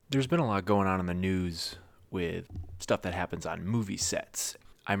There's been a lot going on in the news with stuff that happens on movie sets.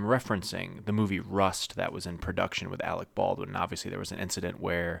 I'm referencing the movie Rust that was in production with Alec Baldwin. And obviously, there was an incident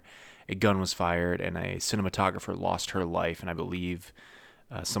where a gun was fired and a cinematographer lost her life, and I believe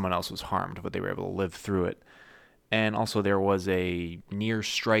someone else was harmed, but they were able to live through it. And also, there was a near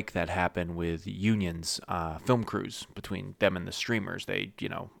strike that happened with unions, film crews between them and the streamers. They,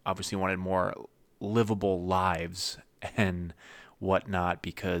 obviously wanted more livable lives and whatnot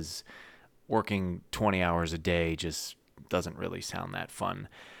because working 20 hours a day just doesn't really sound that fun.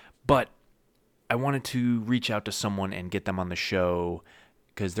 But I wanted to reach out to someone and get them on the show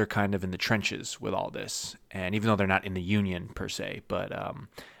because they're kind of in the trenches with all this. And even though they're not in the union per se, but I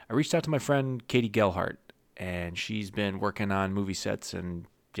reached out to my friend Katie Gelhart, and she's been working on movie sets and,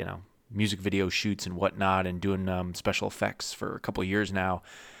 music video shoots and whatnot and doing special effects for a couple of years now.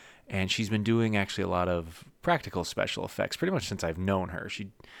 And she's been doing actually a lot of practical special effects pretty much since I've known her.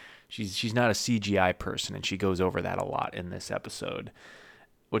 She's not a CGI person, and she goes over that a lot in this episode,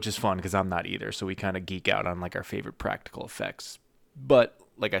 which is fun because I'm not either. So we kind of geek out on like our favorite practical effects. But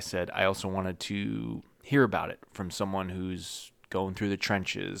like I said, I also wanted to hear about it from someone who's going through the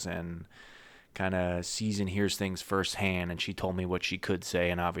trenches and kind of sees and hears things firsthand. And she told me what she could say,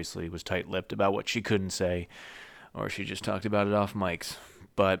 and obviously was tight-lipped about what she couldn't say, or she just talked about it off mics.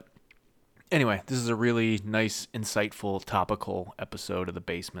 But anyway, this is a really nice, insightful, topical episode of The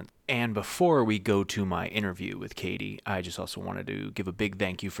Basement. And before we go to my interview with Katie, I just also wanted to give a big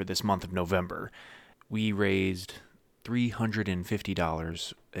thank you for this month of November. We raised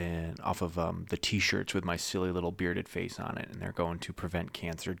 $350 off of the t-shirts with my silly little bearded face on it, and they're going to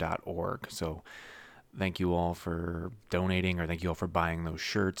preventcancer.org. So thank you all for donating, or thank you all for buying those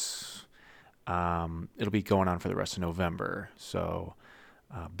shirts. It'll be going on for the rest of November, so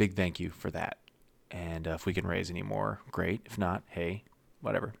big thank you for that. And if we can raise any more, great. If not, hey,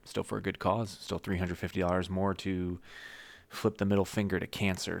 whatever. Still for a good cause. Still $350 more to flip the middle finger to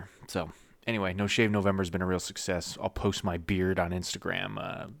cancer. So anyway, No Shave November has been a real success. I'll post my beard on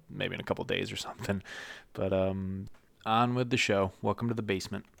Instagram maybe in a couple days or something. But on with the show. Welcome to The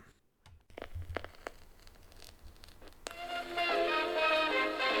Basement.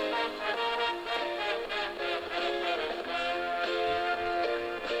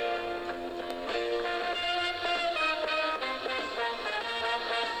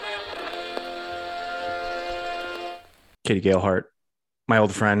 Katie Galehart, my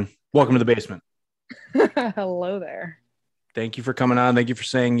old friend. Welcome to The Basement. Hello there. Thank you for coming on. Thank you for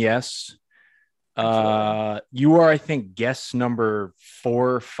saying yes. Absolutely. You are, I think, guest number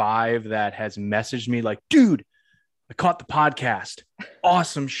 4 or 5 that has messaged me like, dude, I caught the podcast.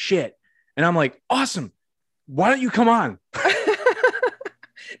 Awesome shit. And I'm like, awesome. Why don't you come on?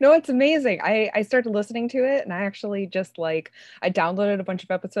 No, it's amazing. I started listening to it, and I actually just I downloaded a bunch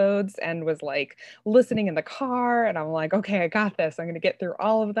of episodes and was listening in the car, and I'm like, okay, I got this. I'm going to get through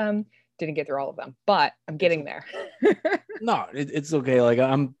all of them. Didn't get through all of them, but I'm getting there. No, it's okay. Like,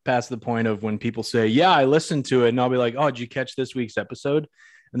 I'm past the point of when people say, yeah, I listened to it. And I'll be like, oh, did you catch this week's episode?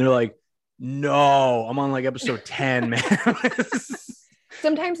 And they're like, no, I'm on like episode 10, man.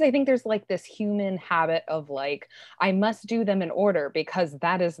 Sometimes I think there's this human habit of I must do them in order because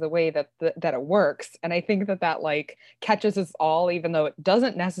that is the way that it works. And I think that catches us all, even though it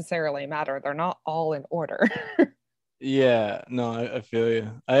doesn't necessarily matter. They're not all in order. Yeah, no, I feel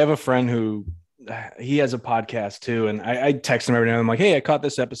you. I have a friend who he has a podcast too, and I text him every now and then. I'm like, hey, I caught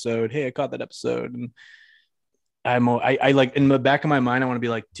this episode. Hey, I caught that episode. And I like, in the back of my mind, I want to be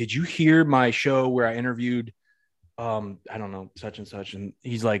like, did you hear my show where I interviewed I don't know, such and such? And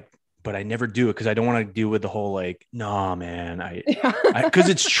he's like, but I never do it because I don't want to deal with the whole nah, man. Because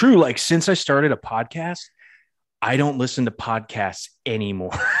it's true. Like, since I started a podcast, I don't listen to podcasts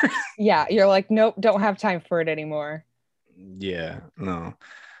anymore. Yeah, you're like, nope, don't have time for it anymore. Yeah, no.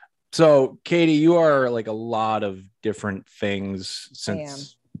 So, Katie, you are like a lot of different things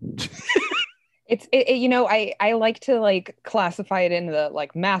since. I like to classify it into the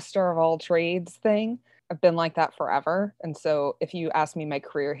master of all trades thing. I've been like that forever. And so if you ask me my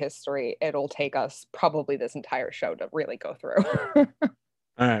career history, it'll take us probably this entire show to really go through. All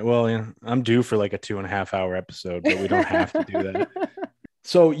right. Well, yeah, I'm due for like a 2.5-hour episode, but we don't have to do that.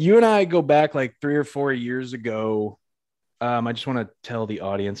 So you and I go back like 3 or 4 years ago. I just want to tell the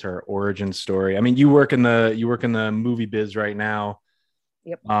audience our origin story. I mean, you work in the movie biz right now.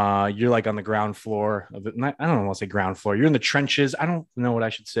 Yep. You're like on the ground floor of it. I don't want to say ground floor. You're in the trenches. I don't know what I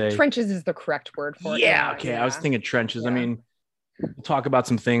should say. Trenches is the correct word for it. Yeah. Okay. Yeah. I was thinking trenches. Yeah. I mean, we'll talk about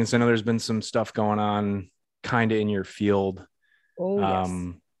some things. I know there's been some stuff going on kind of in your field. Oh,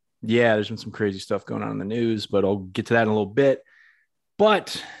 yes. Yeah, there's been some crazy stuff going on in the news, but I'll get to that in a little bit.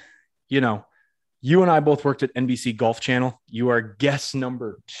 But you know, you and I both worked at NBC Golf Channel. You are guest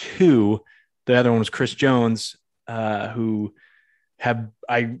number 2. The other one was Chris Jones, who have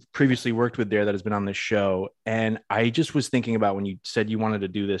I previously worked with there that has been on this show. And I just was thinking about when you said you wanted to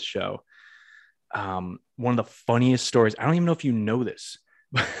do this show. One of the funniest stories, I don't even know if you know this,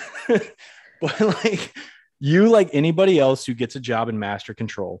 but like you, like anybody else who gets a job in Master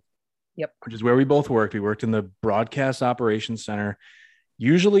Control, Yep. which is where we both worked. We worked in the broadcast operations center.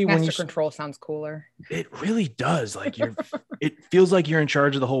 Usually when Master Control sounds cooler. it really does. Like it feels like you're in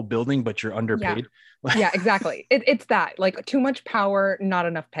charge of the whole building, but you're underpaid. Yeah, exactly. It's that, like, too much power, not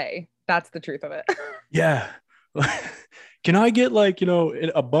enough pay. That's the truth of it. Yeah. Can I get like,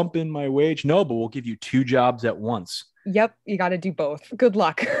 a bump in my wage? No, but we'll give you 2 jobs at once. Yep. You got to do both. Good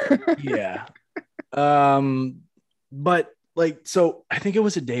luck. Yeah. But like, so I think it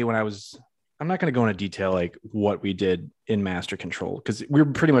was a day when I'm not going to go into detail, like what we did in Master Control, because we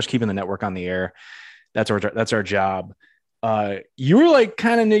were pretty much keeping the network on the air. That's our job. You were like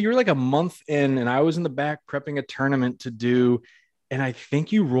kind of new, you were like a month in, and I was in the back prepping a tournament to do. And I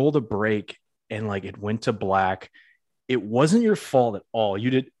think you rolled a break and like it went to black. It wasn't your fault at all. You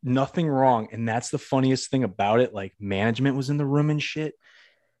did nothing wrong. And that's the funniest thing about it. Like management was in the room and shit.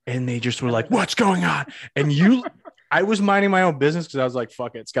 And they just were like, what's going on? And I was minding my own business because I was like,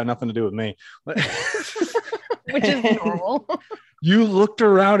 fuck it. It's got nothing to do with me. Which is normal. You looked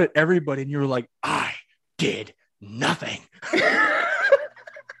around at everybody and you were like, I did nothing.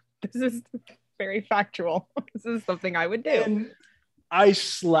 This is very factual. This is something I would do. And I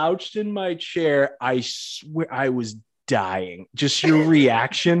slouched in my chair. I swear I was dying. Just your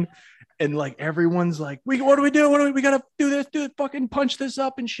reaction. And like everyone's like, what do we do? We gotta do this, fucking punch this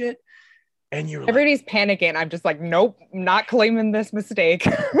up and shit. And you're everybody's panicking. I'm just like, nope, not claiming this mistake.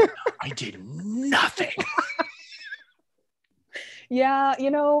 I did nothing. Yeah,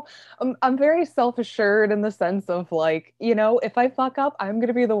 I'm very self-assured in the sense of like, if I fuck up, I'm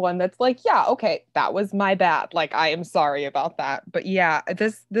gonna be the one that's like, yeah, okay, that was my bad. Like, I am sorry about that. But yeah,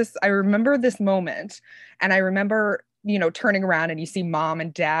 this I remember this moment, and I remember, turning around and you see mom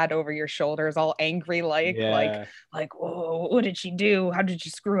and dad over your shoulders, all angry, like, whoa, what did she do? How did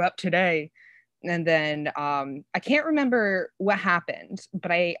you screw up today? And then I can't remember what happened,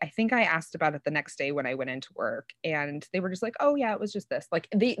 but I think I asked about it the next day when I went into work, and they were just like, oh yeah, it was just this. Like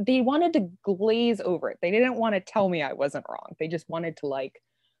they wanted to glaze over it. They didn't want to tell me I wasn't wrong. They just wanted to like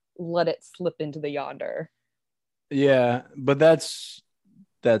let it slip into the yonder. Yeah, but that's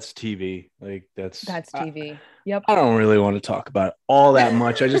TV. Like that's TV. Yep. I don't really want to talk about it all that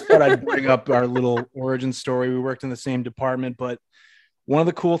much. I just thought I'd bring up our little origin story. We worked in the same department, but one of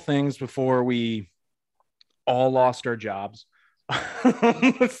the cool things before we all lost our jobs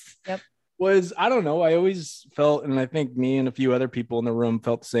yep. was, I don't know, I always felt, and I think me and a few other people in the room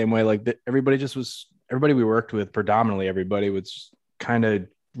felt the same way, like that everybody we worked with, predominantly everybody was kind of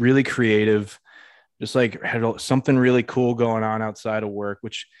really creative, just like had something really cool going on outside of work,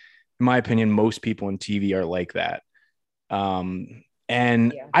 which in my opinion, most people in TV are like that. And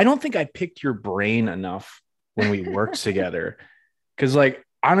yeah. I don't think I picked your brain enough when we worked together. Because like,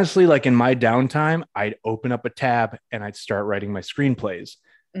 honestly, like in my downtime, I'd open up a tab and I'd start writing my screenplays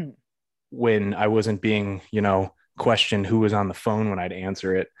when I wasn't being, questioned who was on the phone when I'd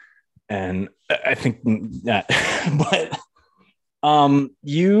answer it. And I think that, but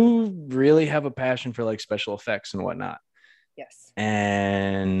you really have a passion for like special effects and whatnot. Yes.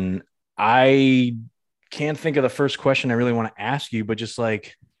 And I can't think of the first question I really want to ask you, but just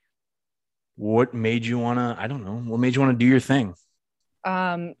like, what made you want to do your thing?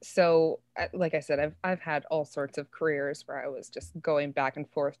 So like I said, I've had all sorts of careers where I was just going back and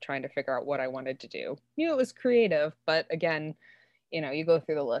forth trying to figure out what I wanted to do. It was creative, but again, you go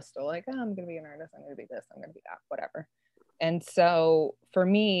through the list of like, oh, I'm going to be an artist. I'm going to be this, I'm going to be that, whatever. And so for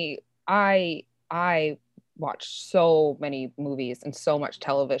me, I watched so many movies and so much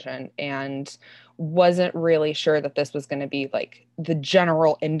television and wasn't really sure that this was going to be like the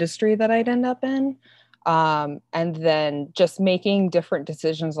general industry that I'd end up in. And then just making different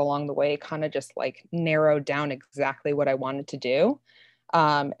decisions along the way kind of just like narrowed down exactly what I wanted to do.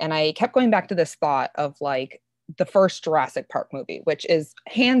 And I kept going back to this thought of like the first Jurassic Park movie, which is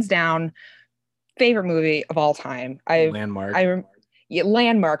hands down favorite movie of all time.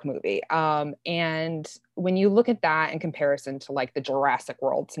 Landmark movie. And when you look at that in comparison to like the Jurassic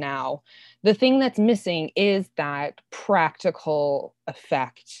Worlds now, the thing that's missing is that practical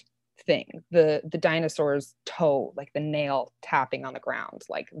effect thing, the dinosaur's toe, like the nail tapping on the ground,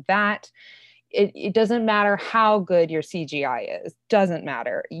 like that. It doesn't matter how good your CGI is, doesn't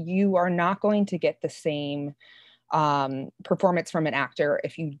matter. You are not going to get the same performance from an actor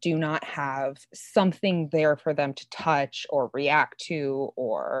if you do not have something there for them to touch or react to,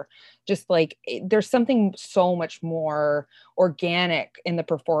 or just like there's something so much more organic in the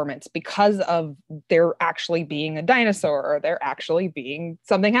performance because of there actually being a dinosaur or there actually being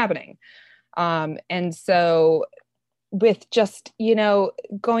something happening. And so with just,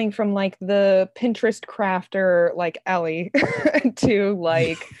 going from like the Pinterest crafter like Ellie to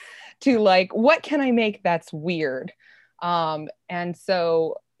like what can I make that's weird. And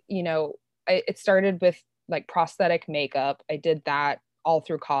so it started with like prosthetic makeup. I did that all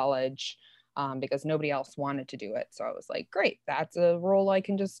through college, because nobody else wanted to do it, so I was like, great, that's a role I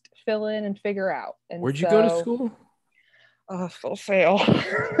can just fill in and figure out. And Where'd you go to school? Full Sail.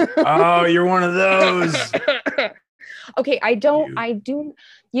 Oh, you're one of those. Okay,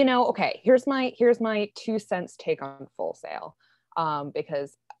 okay, here's my 2 cents take on Full Sail.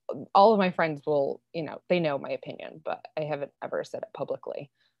 Because all of my friends will, they know my opinion, but I haven't ever said it publicly.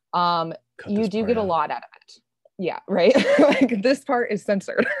 You do get a lot out of it. Yeah, right. Like this part is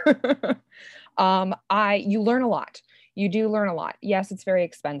censored. You learn a lot. You do learn a lot. Yes, it's very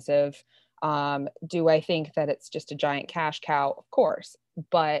expensive. Do I think that it's just a giant cash cow? Of course,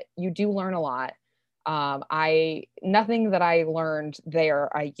 but you do learn a lot. Nothing that I learned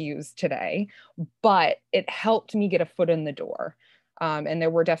there I use today, but it helped me get a foot in the door. And there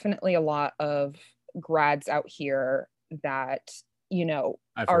were definitely a lot of grads out here that,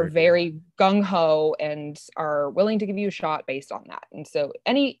 are very gung-ho and are willing to give you a shot based on that. And so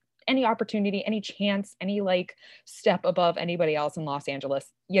any opportunity, any chance, any like step above anybody else in Los Angeles,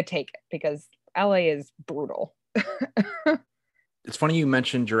 you take it, because LA is brutal. It's funny you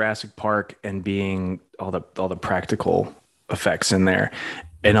mentioned Jurassic Park and being all the practical effects in there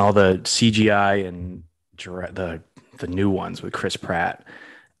and all the CGI and the new ones with Chris Pratt.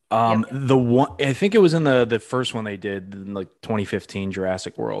 Yep. The one, I think it was in the first one they did in like 2015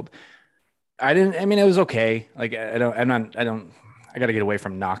 Jurassic World. I mean, it was okay. Like, I got to get away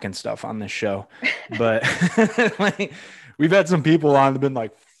from knocking stuff on this show, but like, we've had some people on that have been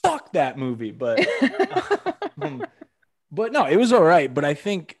like, fuck that movie. But no, it was all right. But I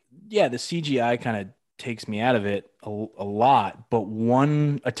think, yeah, the CGI kind of takes me out of it a lot. But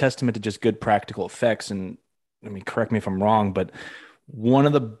a testament to just good practical effects. And I mean, correct me if I'm wrong, but one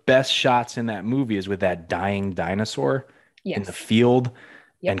of the best shots in that movie is with that dying dinosaur in the field.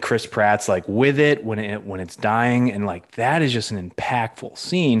 Yep. And Chris Pratt's like with it when it's dying. And like, that is just an impactful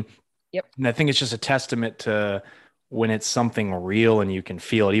scene. Yep. And I think it's just a testament to when it's something real and you can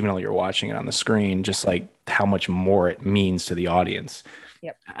feel it, even though you're watching it on the screen, just like how much more it means to the audience.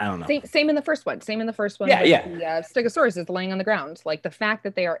 Yep. I don't know. Same in the first one. Yeah, yeah. The Stegosaurus is laying on the ground. Like the fact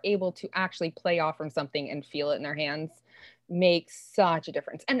that they are able to actually play off from something and feel it in their hands makes such a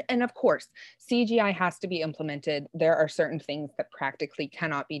difference. And of course, CGI has to be implemented. There are certain things that practically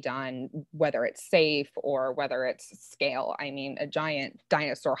cannot be done, whether it's safe or whether it's scale. I mean, a giant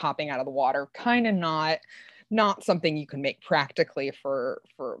dinosaur hopping out of the water, kind of not something you can make practically for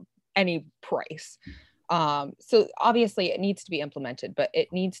any price. So obviously it needs to be implemented, but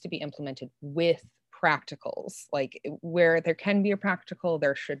it needs to be implemented with practicals. Like where there can be a practical,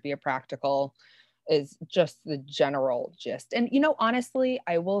 there should be a practical, is just the general gist. And, honestly,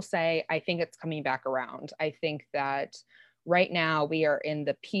 I will say, I think it's coming back around. I think that right now we are in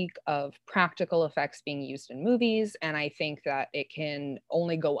the peak of practical effects being used in movies. And I think that it can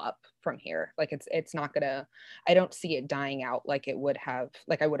only go up from here. Like it's not gonna, I don't see it dying out like it would have,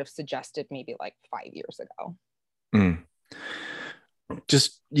 like I would have suggested maybe like 5 years ago.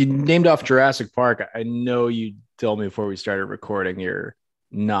 Just, you named off Jurassic Park. I know you told me before we started recording your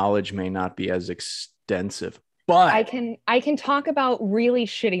knowledge may not be as extensive, but I can talk about really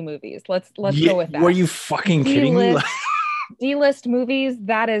shitty movies. Let's go with that. Were you fucking kidding me? D-list movies,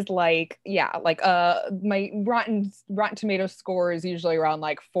 that is like, yeah, like my Rotten Tomatoes score is usually around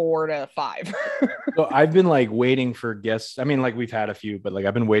like 4 to 5. So I've been like waiting for guests. I mean, like we've had a few, but like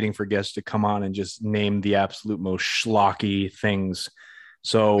I've been waiting for guests to come on and just name the absolute most schlocky things.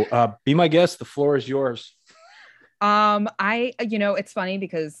 So be my guest. The floor is yours. It's funny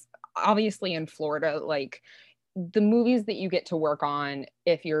because obviously in Florida, like the movies that you get to work on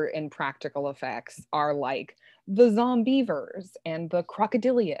if you're in practical effects are like the Zombievers and the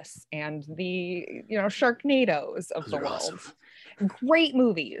Crocodilius and the Sharknadoes of the world. Awesome. Great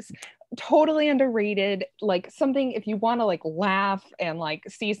movies, totally underrated. Like something, if you want to like laugh and like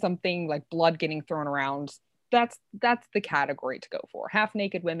see something like blood getting thrown around, that's the category to go for. Half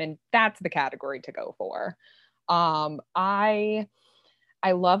Naked Women, that's the category to go for. I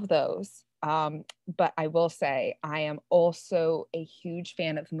love those. But I will say I am also a huge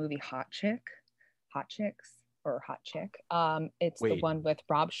fan of the movie Hot Chicks. or Hot Chick. It's the Wait. one with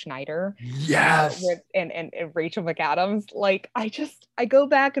Rob Schneider. Yes. And Rachel McAdams. Like I go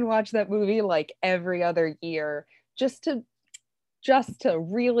back and watch that movie like every other year just to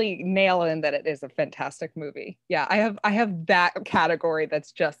really nail in that it is a fantastic movie. Yeah, I have that category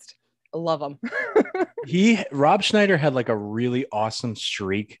that's just love them. Rob Schneider had like a really awesome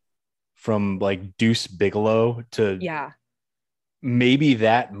streak from like Deuce Bigelow to Yeah. maybe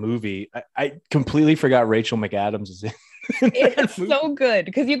that movie. I completely forgot Rachel McAdams is in It's so good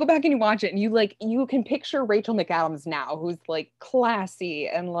because you go back and you watch it and you can picture Rachel McAdams now, who's like classy,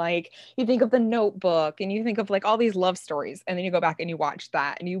 and like you think of The Notebook and you think of like all these love stories, and then you go back and you watch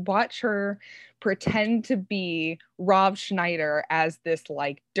that and you watch her pretend to be Rob Schneider as this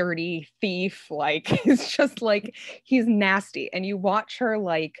like dirty thief, like he's just like he's nasty, and you watch her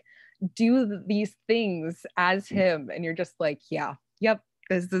like do these things as him, and you're just like, yeah, yep,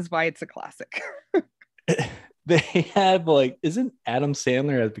 this is why it's a classic. They have like, isn't Adam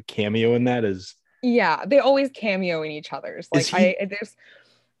Sandler as a cameo in that? Yeah, they always cameo in each other's. Like there's.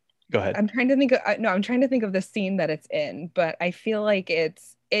 Go ahead. I'm trying to think of the scene that it's in, but I feel like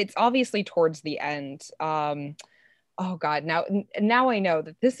it's obviously towards the end. Oh God, now I know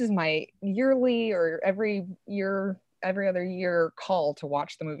that this is my yearly or every other year call to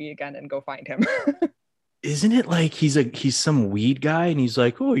watch the movie again and go find him. Isn't it like he's some weed guy and he's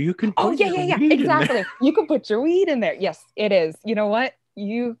like, oh, you can put yeah, exactly. You can put your weed in there. Yes, it is. You know what?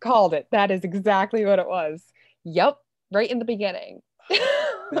 You called it. That is exactly what it was. Yep, right in the beginning.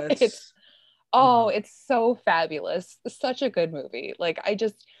 It's so fabulous. Such a good movie. Like I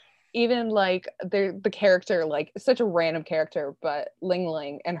just even like the character, like such a random character, but Ling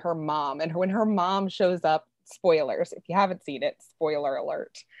Ling and her mom, and when her mom shows up, spoilers if you haven't seen it, spoiler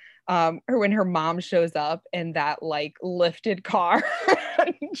alert. Or when her mom shows up in that like lifted car,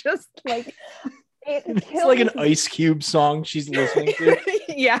 just like it's like an Ice Cube song she's listening to.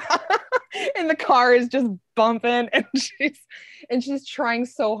 Yeah, and the car is just bumping, and she's trying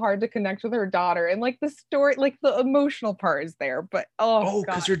so hard to connect with her daughter, and like the story, like the emotional part is there, but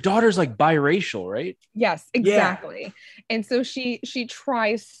because her daughter's like biracial, right? Yes, exactly. Yeah. And so she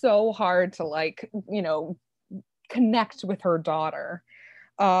tries so hard to like, you know, connect with her daughter.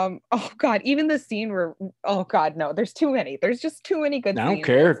 Oh God, even the scene where, oh God, no, there's too many. There's just too many good scenes. I don't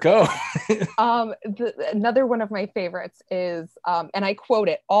care. Go. Another one of my favorites is, and I quote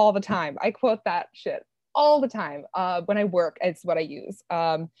it all the time. I quote that shit all the time. When I work, it's what I use.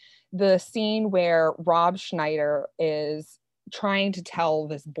 The scene where Rob Schneider is trying to tell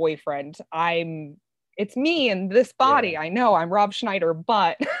this boyfriend, it's me in this body. Yeah. I know I'm Rob Schneider,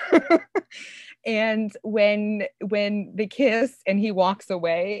 but and when they kiss and he walks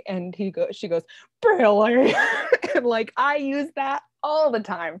away and she goes, Billy. And like I use that all the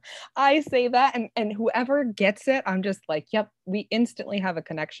time. I say that and whoever gets it, I'm just like, yep, we instantly have a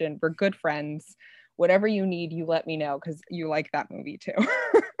connection. We're good friends. Whatever you need, you let me know because you like that movie too. All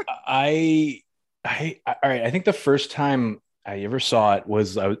right. I think the first time I ever saw it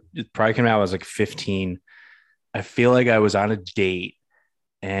was it probably came out. I was like 15. I feel like I was on a date,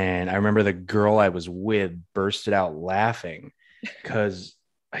 and I remember the girl I was with bursted out laughing because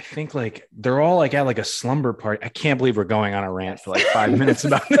I think like they're all like at like a slumber party. I can't believe we're going on a rant for like 5 minutes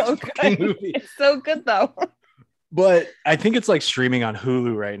about this movie. It's so good though. But I think it's like streaming on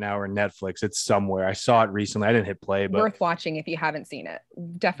Hulu right now or Netflix. It's somewhere. I saw it recently. I didn't hit play, but worth watching if you haven't seen it.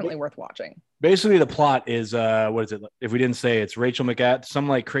 Definitely worth watching. Basically, the plot is what is it? If we didn't say, it's Rachel McAdams. Some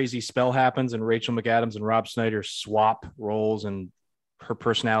like crazy spell happens, and Rachel McAdams and Rob Schneider swap roles, and her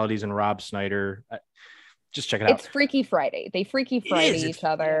personalities and Rob Schneider. Just check it out. It's Freaky Friday. They Freaky Friday each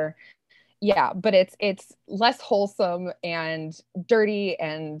other. Yeah, but it's less wholesome and dirty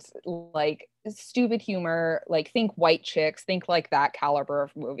and like stupid humor. Like think White Chicks, think like that caliber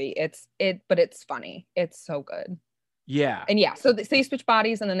of movie. But it's funny. It's so good. Yeah. And yeah, so they switch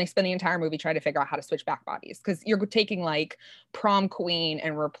bodies and then they spend the entire movie trying to figure out how to switch back bodies because you're taking like prom queen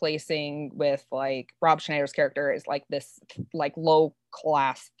and replacing with like Rob Schneider's character is like this like low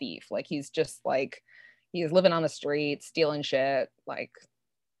class thief. Like he's just like he's living on the street, stealing shit. Like,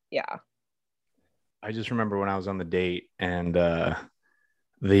 yeah. I just remember when I was on the date and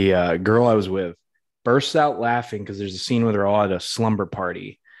the girl I was with bursts out laughing because there's a scene where they're all at a slumber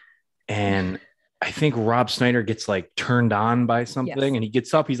party. And I think Rob Schneider gets like turned on by something and he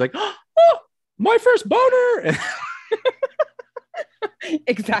gets up. He's like, oh, my first boner.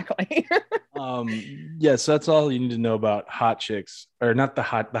 Exactly. Yes, that's all you need to know about Hot Chicks, or not the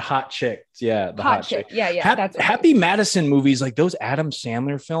hot chicks. Yeah, the hot chick. Yeah. That's Happy Madison movies, like those Adam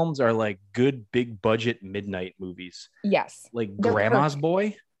Sandler films, are like good big budget midnight movies. Yes, like Grandma's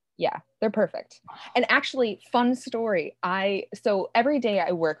Boy. Yeah, they're perfect. And actually, fun story. So every day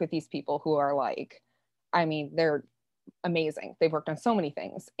I work with these people who are like, I mean, they're amazing. They've worked on so many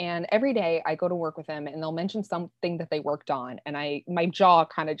things. And every day I go to work with them and they'll mention something that they worked on. And my jaw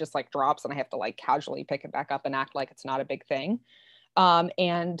kind of just like drops and I have to like casually pick it back up and act like it's not a big thing.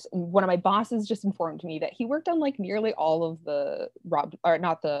 And one of my bosses just informed me that he worked on like nearly all of the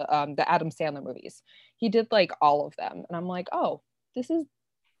the Adam Sandler movies. He did like all of them. And I'm like, oh, this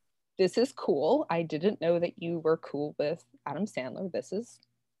is cool. I didn't know that you were cool with Adam Sandler. This is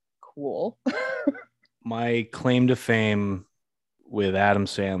cool. My claim to fame with Adam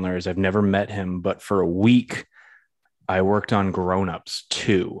Sandler is I've never met him, but for a week I worked on Grown Ups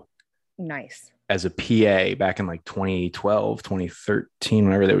 2. Nice. As a PA back in like 2012, 2013,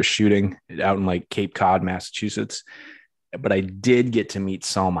 whenever they was shooting out in like Cape Cod, Massachusetts. But I did get to meet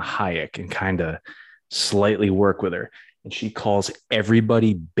Salma Hayek and kind of slightly work with her. And she calls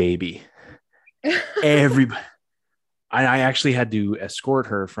everybody baby. Everybody. I actually had to escort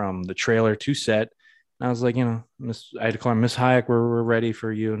her from the trailer to set. And I was like, I had to call her Miss Hayek. We're ready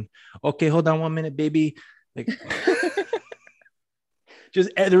for you. And okay, hold on 1 minute, baby. Like,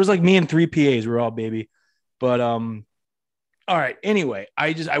 there was like me and 3 PAs. We're all baby. But all right. Anyway,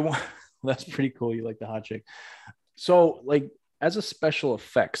 I want that's pretty cool. You like the hot chick. So like as a special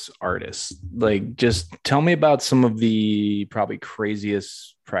effects artist, like just tell me about some of the probably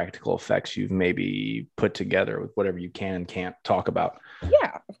craziest practical effects you've maybe put together with whatever you can and can't talk about.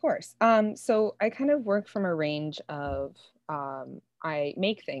 Yeah, of course. So I kind of work from a range of I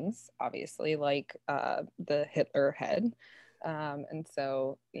make things, obviously, like the Hitler head. And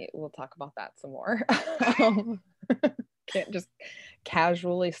so we'll talk about that some more. Can't just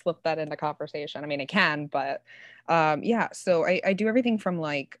casually slip that into conversation. I mean, I can, but yeah, so I do everything from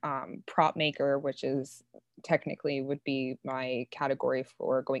like prop maker, which is technically would be my category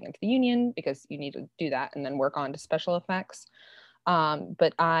for going into the union because you need to do that and then work on to special effects.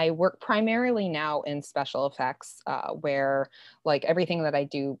 But I work primarily now in special effects, where like everything that I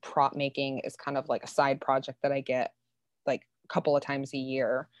do prop making is kind of like a side project that I get like a couple of times a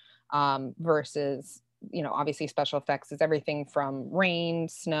year, versus, obviously special effects is everything from rain,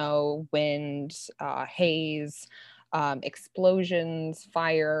 snow, wind, haze, explosions,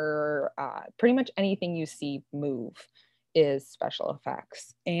 fire, pretty much anything you see move is special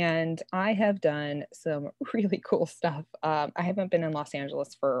effects. And I have done some really cool stuff. I haven't been in Los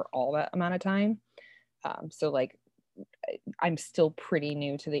Angeles for all that amount of time. So like I'm still pretty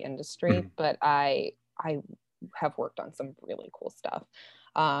new to the industry, but I have worked on some really cool stuff.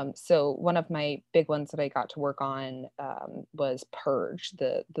 So one of my big ones that I got to work on was Purge,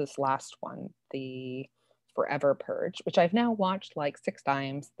 this last one, the Forever Purge, which I've now watched like 6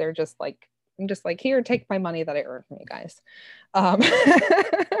 times. I'm just like, here, take my money that I earned from you guys. But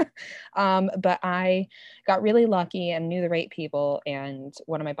I got really lucky and knew the right people. And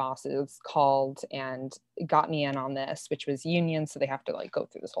one of my bosses called and got me in on this, which was union. So they have to like go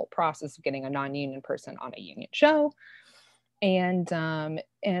through this whole process of getting a non-union person on a union show. And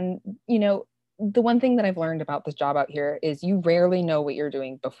the one thing that I've learned about this job out here is you rarely know what you're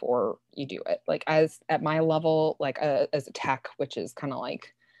doing before you do it. Like as at my level, like as a tech, which is kind of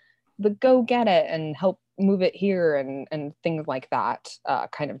like the go get it and help move it here and things like that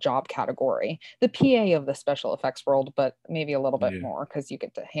kind of job category. The PA of the special effects world, but maybe a little bit more because you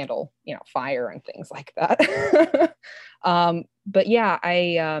get to handle, fire and things like that. But yeah,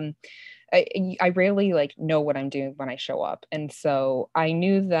 I rarely like know what I'm doing when I show up. And so I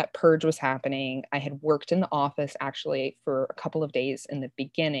knew that Purge was happening. I had worked in the office actually for a couple of days in the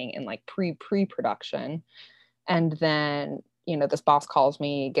beginning in like pre-production. And then this boss calls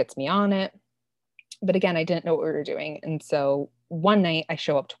me, gets me on it. But again, I didn't know what we were doing. And so one night I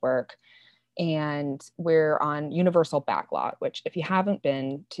show up to work and we're on Universal Backlot, which if you haven't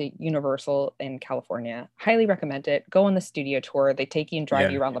been to Universal in California, highly recommend it. Go on the studio tour. They take you and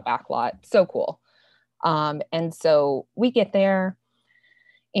drive you around the backlot. So cool. And so we get there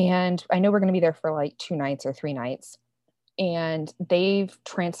and I know we're going to be there for like 2 nights or 3 nights. And they've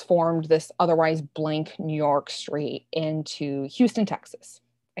transformed this otherwise blank New York street into Houston, Texas.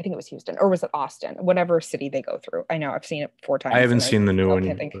 I think it was Houston, or was it Austin? Whatever city they go through. I know I've seen it 4 times. I haven't seen the new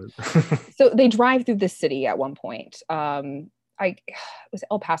one. So they drive through this city at one point. It was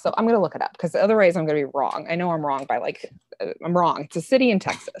El Paso. I'm going to look it up because otherwise I'm going to be wrong. I know I'm wrong by I'm wrong. It's a city in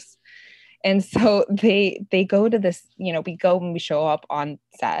Texas. And so they go to this, we go and we show up on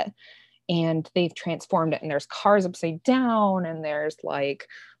set. and they've transformed it, and there's cars upside down, and there's like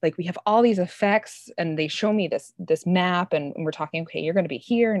we have all these effects, and they show me this map, and we're talking, okay, you're going to be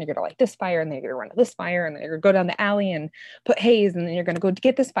here, and you're going to light this fire, and then you're going to run to this fire, and then you're going to go down the alley and put haze, and then you're going to go to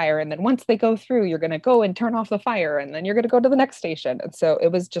get this fire, and then once they go through, you're going to go and turn off the fire, and then you're going to go to the next station. And so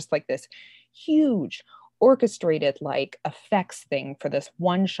it was just like this huge orchestrated like effects thing for this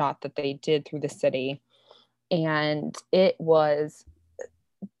one shot that they did through the city, and it was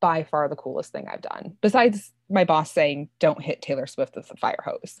by far the coolest thing I've done, besides my boss saying don't hit Taylor Swift with a fire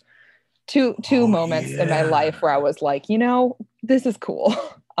hose. Two moments in my life where I was like, you know, this is cool.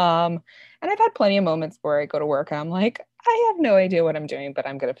 And I've had plenty of moments where I go to work and I'm like, I have no idea what I'm doing, but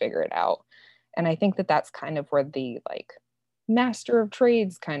I'm going to figure it out. And I think that that's kind of where the like master of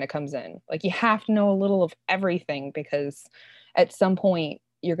trades kind of comes in. Like, you have to know a little of everything, because at some point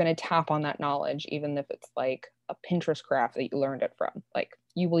you're going to tap on that knowledge, even if it's like a Pinterest craft that you learned it from. Like,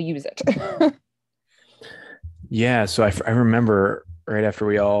 you will use it. Yeah. So I remember right after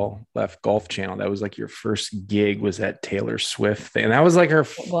we all left Golf Channel, that was like your first gig was that Taylor Swift thing. And that was like her,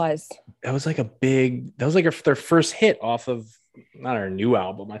 that was like their first hit off of, not her new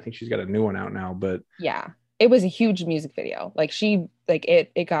album. I think she's got a new one out now, but yeah, it was a huge music video. Like,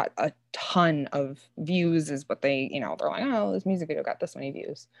 it got a ton of views, is what they, you know, they're like, oh, this music video got this many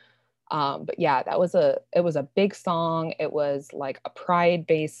views. But yeah, it was a big song. It was like a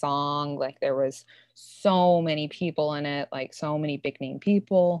pride-based song. Like, there was so many people in it, like so many big name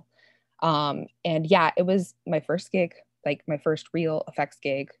people. And yeah, it was my first gig, like my first real effects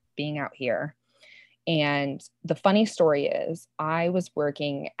gig being out here. And the funny story is, I was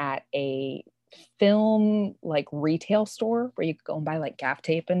working at a film like retail store where you could go and buy like gaff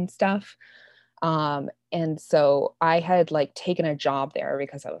tape and stuff. And so I had like taken a job there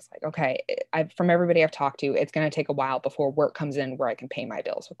because I was like, okay, from everybody I've talked to, it's going to take a while before work comes in where I can pay my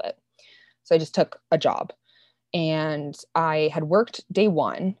bills with it. So I just took a job, and I had worked day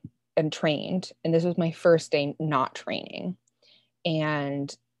one and trained. And this was my first day not training.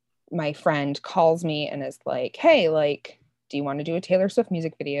 And my friend calls me and is like, hey, like, do you want to do a Taylor Swift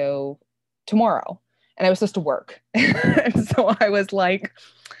music video tomorrow? And I was supposed to work. And so I was like,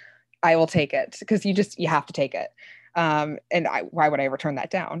 I will take it, because you have to take it. And why would I ever turn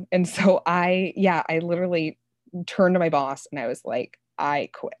that down? And so I literally turned to my boss and I was like, I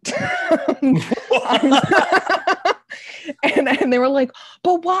quit. And they were like,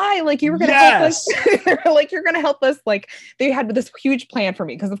 but why? Like, you were going to help us. They were like, you're going to help us. Like, they had this huge plan for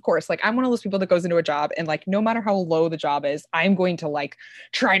me. Cause of course, like, I'm one of those people that goes into a job and like, no matter how low the job is, I'm going to like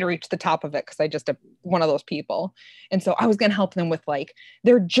try to reach the top of it. Cause I just am one of those people. And so I was going to help them with like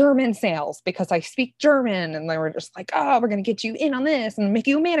their German sales, because I speak German, and they were just like, oh, we're going to get you in on this and make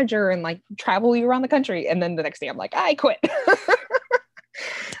you a manager and like travel you around the country. And then the next day I'm like, I quit.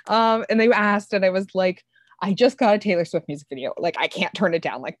 And they asked, and I was like, I just got a Taylor Swift music video. Like, I can't turn it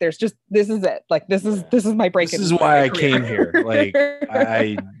down. Like, this is it. Like, this is my break. This is why I came here. Like,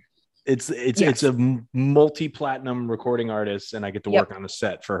 it's a multi-platinum recording artist, and I get to work on a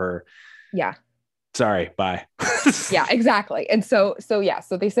set for her. Yeah. Sorry. Bye. Yeah, exactly. And so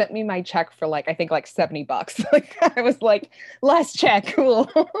they sent me my check for like, I think like $70. Like, I was like, last check. Cool.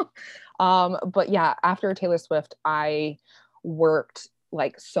 But yeah, after Taylor Swift, I worked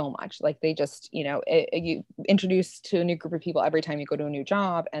like so much. Like, they just, you know, you introduced to a new group of people every time you go to a new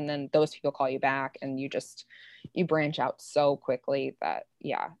job, and then those people call you back, and you branch out so quickly that,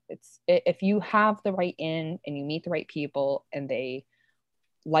 yeah, if you have the right in and you meet the right people and they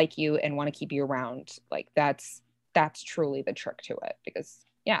like you and want to keep you around, like, that's truly the trick to it. Because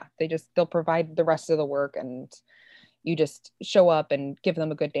yeah, they'll provide the rest of the work, and you just show up and give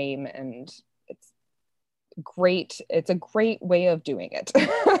them a good name, and it's a great way of doing it.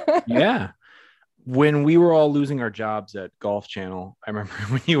 Yeah. When we were all losing our jobs at Golf Channel, I remember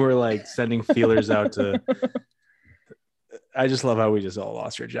when you were like sending feelers out to, I just love how we just all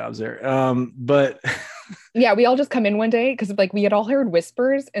lost our jobs there. But yeah, we all just come in one day, because like we had all heard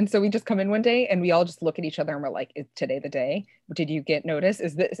whispers, and so we just come in one day and we all just look at each other and we're like, is today the day? Did you get notice?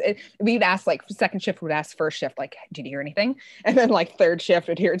 Is this it? We'd ask, like, second shift would ask first shift, like, did you hear anything? And then like third shift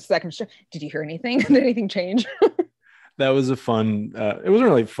would hear second shift, did you hear anything? Did anything change? That was a fun, it wasn't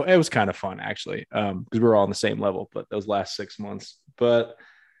really fun. It was kind of fun, actually, because we were all on the same level, but those last 6 months. But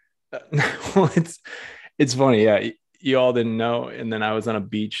well, it's funny. Yeah, you all didn't know. And then I was on a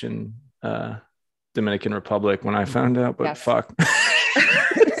beach in Dominican Republic when I found out, but fuck.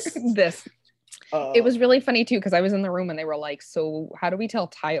 It was really funny too, because I was in the room and they were like, so how do we tell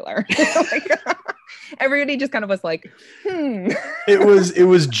Tyler? Like, everybody just kind of was like, It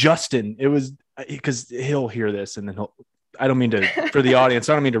was Justin. It was, because he'll hear this, and then I don't mean to, for the audience,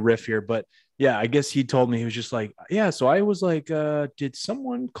 I don't mean to riff here, but yeah, I guess he told me, he was just like, yeah. So I was like, did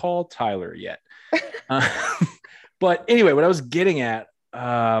someone call Tyler yet? Uh, but anyway, what I was getting at,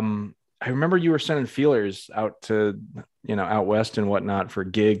 I remember you were sending feelers out to, out west and whatnot for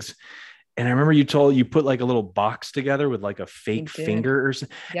gigs. And I remember you put like a little box together with like a fake finger or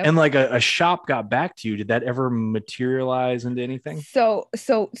something, and like a shop got back to you. Did that ever materialize into anything? So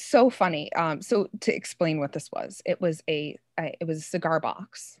funny. So to explain what this was, it was a cigar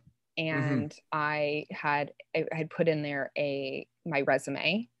box, and I had put in there my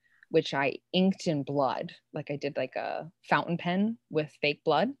resume, which I inked in blood, like I did like a fountain pen with fake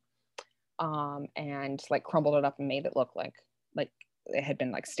blood, and like crumbled it up and made it look like it had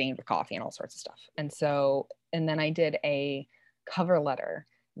been like stained with coffee and all sorts of stuff. And then I did a cover letter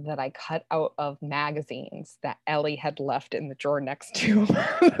that I cut out of magazines that Ellie had left in the drawer next to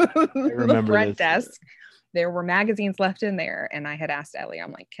the front desk. There were magazines left in there, and I had asked Ellie,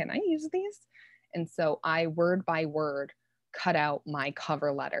 I'm like, can I use these? And so I word by word cut out my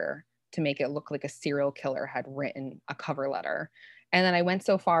cover letter to make it look like a serial killer had written a cover letter. And then I went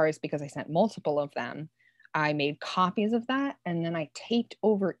so far as, because I sent multiple of them, I made copies of that, and then I taped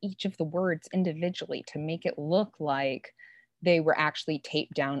over each of the words individually to make it look like they were actually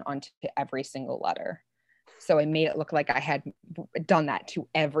taped down onto every single letter. So I made it look like I had done that to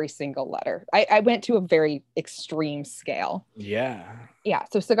every single letter. I went to a very extreme scale. Yeah. Yeah.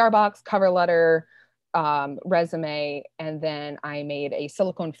 So cigar box, cover letter, resume, and then I made a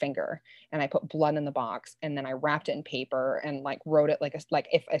silicone finger, and I put blood in the box, and then I wrapped it in paper and like wrote it like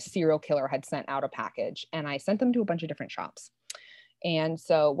if a serial killer had sent out a package, and I sent them to a bunch of different shops. And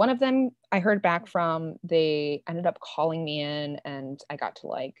so one of them I heard back from, they ended up calling me in, and I got to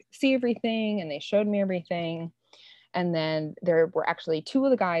like see everything, and they showed me everything. And then there were actually two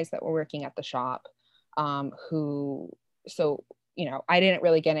of the guys that were working at the shop, I didn't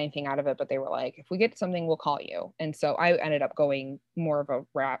really get anything out of it, but they were like, if we get something, we'll call you. And so I ended up going more of a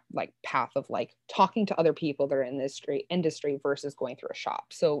path of like talking to other people that are in this industry versus going through a shop.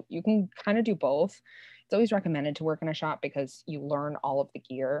 So you can kind of do both. It's always recommended to work in a shop because you learn all of the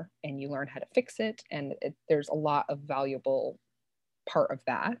gear and you learn how to fix it. And there's a lot of valuable part of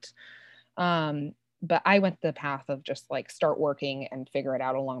that. But I went the path of just like start working and figure it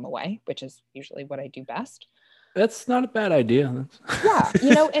out along the way, which is usually what I do best. That's not a bad idea. Yeah.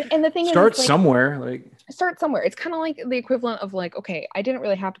 And the thing start is like, somewhere. Start somewhere. It's kind of like the equivalent of like, okay, I didn't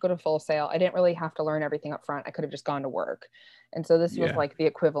really have to go to Full Sail. I didn't really have to learn everything up front. I could have just gone to work. And so this was like the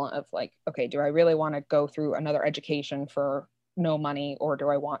equivalent of like, okay, do I really want to go through another education for no money, or do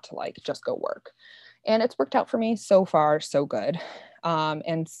I want to like just go work? And it's worked out for me so far, so good.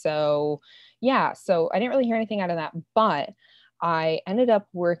 And so, yeah, so I didn't really hear anything out of that, but I ended up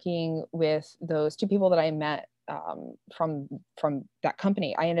working with those two people that I met from that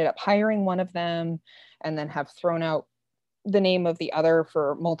company. I ended up hiring one of them, and then have thrown out the name of the other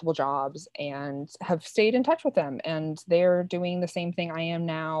for multiple jobs, and have stayed in touch with them. And they're doing the same thing I am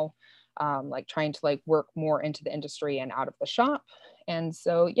now, like trying to like work more into the industry and out of the shop. And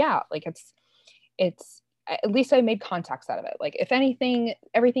so, yeah, like it's at least I made contacts out of it. Like if anything,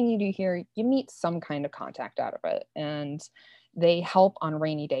 everything you do here, you meet some kind of contact out of it, and they help on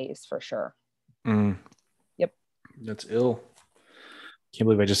rainy days for sure. Yep. That's ill. Can't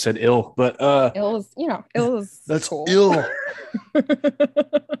believe I just said ill, but ill is that's cool. Ill.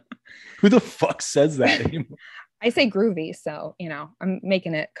 Who the fuck says that anymore? I say groovy, so I'm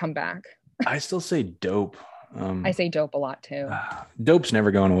making it come back. I still say dope. I say dope a lot too. Dope's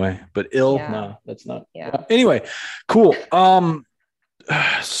never going away, but ill, yeah. No, that's not. Yeah. Anyway, cool.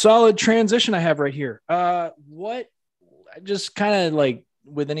 Solid transition I have right here. What? Just kind of like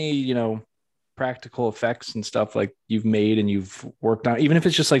with any practical effects and stuff like you've made and you've worked on, even if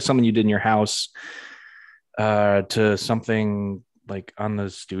it's just like something you did in your house, to something like on the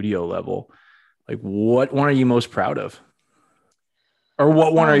studio level, like what one are you most proud of? Or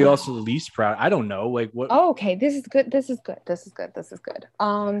what one are you also least proud? I don't know. Like what? Oh, okay. This is good.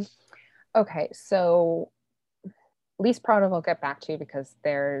 Okay. So least proud of, I'll get back to, because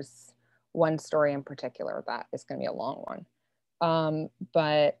there's one story in particular that is going to be a long one.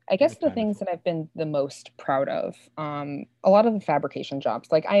 But I guess the things that I've been the most proud of, a lot of the fabrication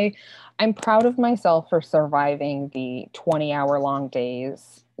jobs, like I'm proud of myself for surviving the 20-hour long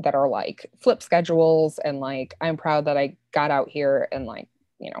days that are like flip schedules. And like, I'm proud that I got out here and like,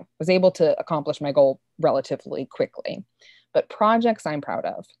 was able to accomplish my goal relatively quickly. But projects I'm proud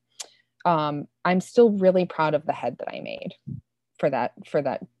of. I'm still really proud of the head that I made for that.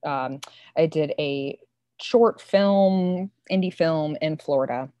 I did a short film, indie film in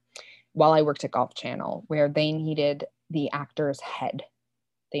Florida while I worked at Golf Channel, where they needed the actor's head.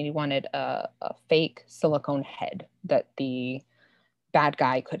 They wanted a fake silicone head that the bad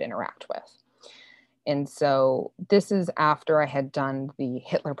guy could interact with. And so this is after I had done the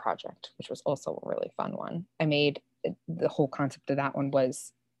Hitler Project, which was also a really fun one. I made the whole concept of that one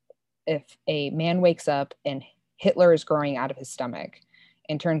was if a man wakes up and Hitler is growing out of his stomach,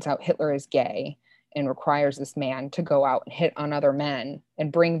 and turns out Hitler is gay and requires this man to go out and hit on other men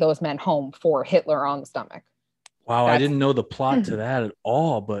and bring those men home for Hitler on the stomach. Wow, I didn't know the plot to that at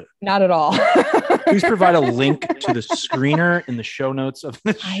all, but not at all. Please provide a link to the screener in the show notes of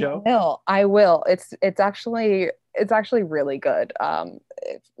this show. I will. It's actually really good.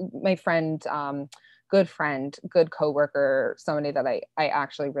 My friend, good coworker, somebody that I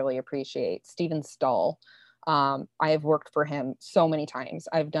actually really appreciate, Steven Stahl. I have worked for him so many times.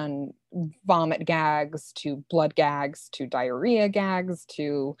 I've done vomit gags to blood gags to diarrhea gags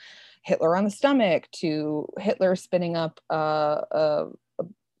to Hitler on the stomach to Hitler spitting up a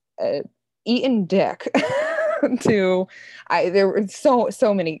eaten dick to there were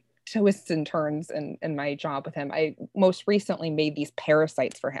so many twists and turns in my job with him. I most recently made these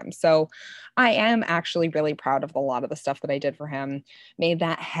parasites for him. So I am actually really proud of a lot of the stuff that I did for him. Made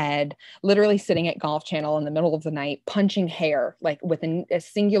that head, literally sitting at Golf Channel in the middle of the night, punching hair, like with a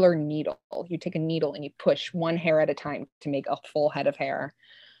singular needle. You take a needle and you push one hair at a time to make a full head of hair.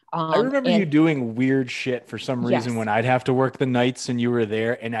 I remember you doing weird shit for some reason when I'd have to work the nights and you were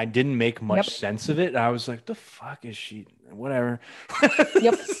there, and I didn't make much sense of it. I was like, the fuck is she? Whatever.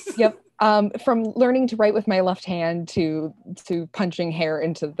 Yep. From learning to write with my left hand to punching hair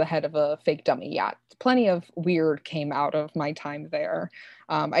into the head of a fake dummy. Yeah, plenty of weird came out of my time there.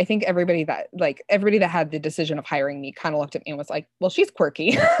 I think everybody that had the decision of hiring me kind of looked at me and was like, well, she's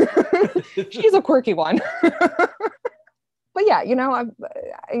quirky. She's a quirky one. But yeah, I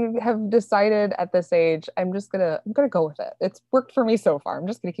have decided at this age, I'm gonna go with it. It's worked for me so far. I'm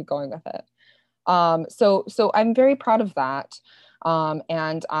just gonna keep going with it. So I'm very proud of that.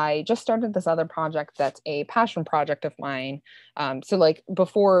 And I just started this other project that's a passion project of mine. So like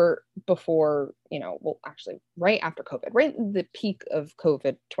before, actually right after COVID, right at the peak of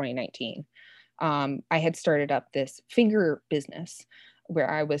COVID 2019, I had started up this finger business where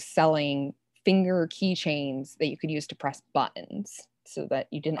I was selling finger keychains that you could use to press buttons so that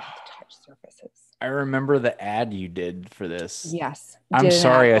you didn't have to touch surfaces. I remember the ad you did for this. Yes. I'm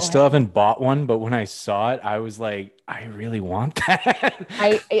sorry, I still haven't bought one, but when I saw it, I was like, I really want that.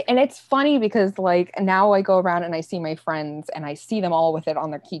 And it's funny because like now I go around and I see my friends and I see them all with it on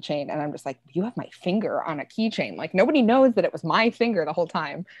their keychain, and I'm just like, you have my finger on a keychain. Like nobody knows that it was my finger the whole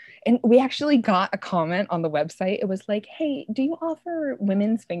time. And we actually got a comment on the website. It was like, hey, do you offer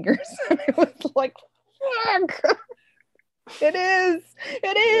women's fingers? And I was like, fuck. It is.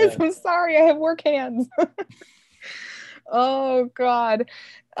 Yeah. I'm sorry. I have work hands. Oh God.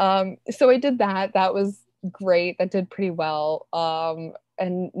 So I did that. That was great. That did pretty well.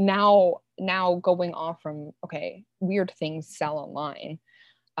 And now going off from, okay, weird things sell online.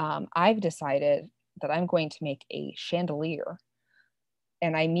 I've decided that I'm going to make a chandelier.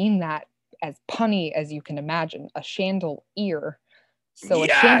 And I mean that as punny as you can imagine, a chandelier. So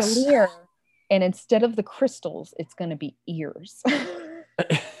yes! A chandelier. And instead of the crystals, it's going to be ears.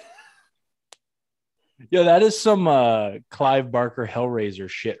 Yeah, that is some Clive Barker Hellraiser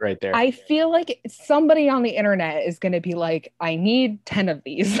shit right there. I feel like somebody on the internet is going to be like, I need 10 of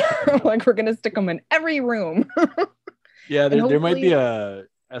these. Like we're going to stick them in every room. Yeah, there might be a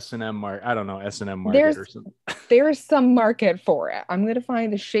S&M market. I don't know, S&M market or something. There's some market for it. I'm going to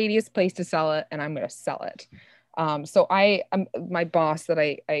find the shadiest place to sell it, and I'm going to sell it. So I'm my boss that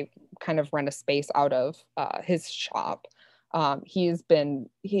I kind of rent a space out of his shop. He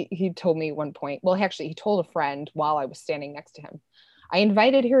told me at one point, well, actually he told a friend while I was standing next to him, I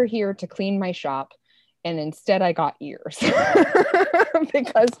invited her here to clean my shop, and instead I got ears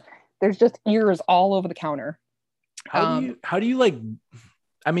because there's just ears all over the counter. How do you like,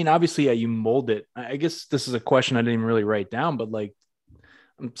 I mean, obviously, yeah, you mold it. I guess this is a question I didn't even really write down, but like,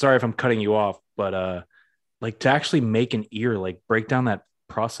 I'm sorry if I'm cutting you off, but like to actually make an ear, like break down that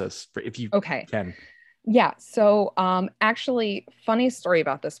process if you can. Yeah. So actually, funny story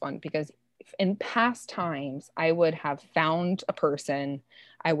about this one, because in past times, I would have found a person,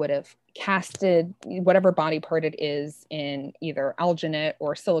 I would have casted whatever body part it is in either alginate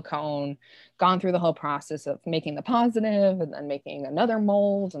or silicone, gone through the whole process of making the positive and then making another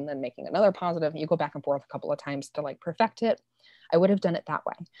mold and then making another positive. You go back and forth a couple of times to like perfect it. I would have done it that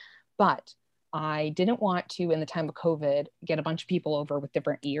way. But I didn't want to, in the time of COVID, get a bunch of people over with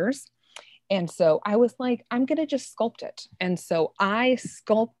different ears. And so I was like, I'm going to just sculpt it. And so I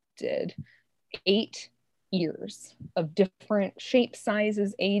sculpted 8 ears of different shapes,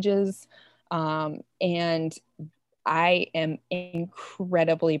 sizes, ages. And I am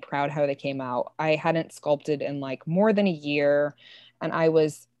incredibly proud how they came out. I hadn't sculpted in like more than a year, and I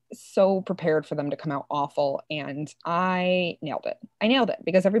was so prepared for them to come out awful, and I nailed it. I nailed it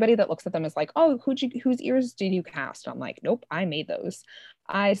because everybody that looks at them is like, "Oh, whose ears did you cast?" I'm like, "Nope, I made those.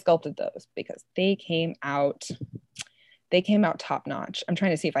 I sculpted those because they came out top notch." I'm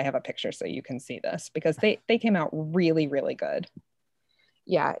trying to see if I have a picture so you can see this because they came out really, really good.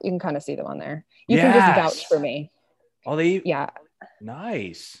 Yeah, you can kind of see them on there. You can just vouch for me. Oh, they yeah.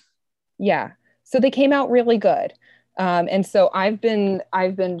 Nice. Yeah. So they came out really good. And so I've been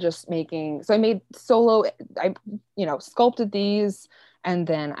just making, so I made solo, I, sculpted these, and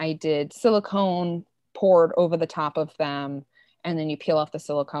then I did silicone poured over the top of them. And then you peel off the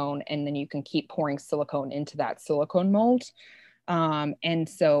silicone, and then you can keep pouring silicone into that silicone mold. And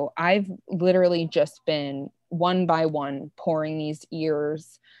so I've literally just been one by one pouring these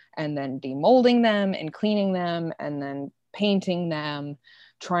ears and then demolding them and cleaning them and then painting them,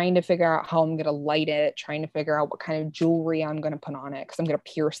 trying to figure out how I'm going to light it, trying to figure out what kind of jewelry I'm going to put on it, because I'm going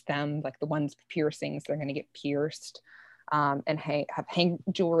to pierce them, like the ones with piercings, they're going to get pierced, and have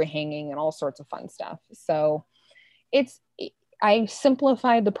jewelry hanging and all sorts of fun stuff. So I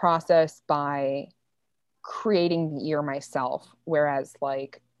simplified the process by creating the ear myself, whereas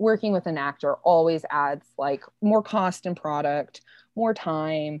like working with an actor always adds like more cost and product, more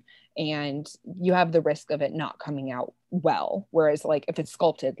time, and you have the risk of it not coming out well, whereas like if it's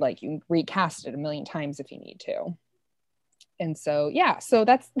sculpted, like you can recast it a million times if you need to. And so so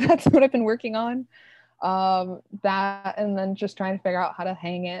that's what I've been working on, that, and then just trying to figure out how to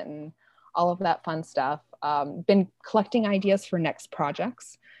hang it and all of that fun stuff. Been collecting ideas for next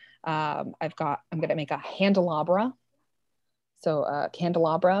projects. I'm going to make a candelabra. So a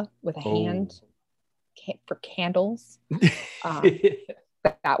candelabra with a hand for candles.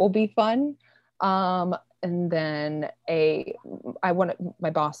 That will be fun. And then my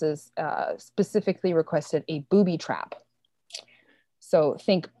bosses specifically requested a booby trap. So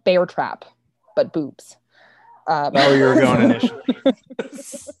think bear trap, but boobs. Where you were going initially.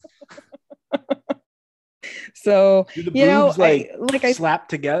 So do the boobs I slap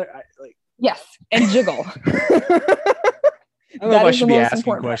together? Yes, and jiggle. I don't know if I should be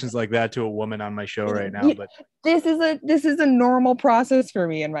asking questions like that to a woman on my show right now, but this is a normal process for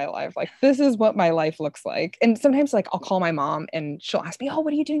me in my life. Like this is what my life looks like. And sometimes like I'll call my mom and she'll ask me, "Oh,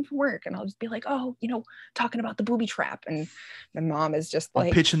 what are you doing for work?" And I'll just be like, "Oh, talking about the booby trap." And my mom is just like,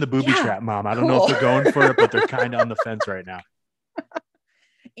 "I'm pitching the booby trap, Mom. I don't know if they're going for it, but they're kind of on the fence right now."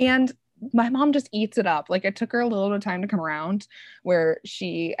 And my mom just eats it up. Like it took her a little bit of time to come around, where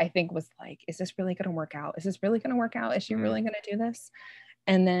she, I think, was like, "Is this really going to work out? Is this really going to work out? Is she really going to do this?"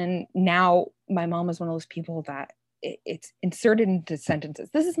 And then now my mom is one of those people that it's inserted into sentences.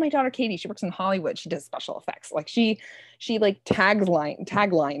 This is my daughter Katie. She works in Hollywood. She does special effects. Like she like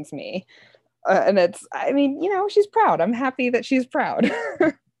taglines me, and it's, I mean, she's proud. I'm happy that she's proud.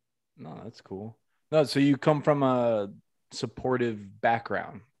 No, that's cool. No, so you come from a supportive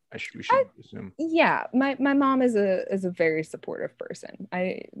background. We should assume. Yeah, my mom is a very supportive person.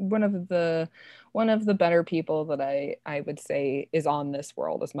 One of the better people that I would say is on this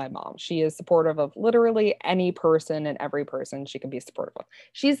world is my mom. She is supportive of literally any person and every person she can be supportive of.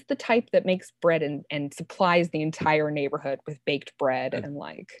 She's the type that makes bread and supplies the entire neighborhood with baked bread and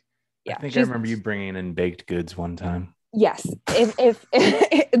like. Yeah, I think I remember you bringing in baked goods one time. Yes, if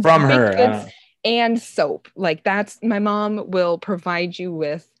from her and soap, like that's, my mom will provide you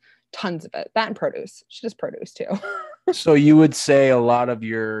with tons of it. That and produce. She does produce too. So you would say a lot of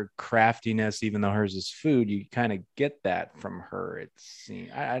your craftiness, even though hers is food, you kind of get that from her.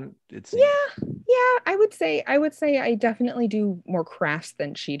 Yeah. I would say I definitely do more crafts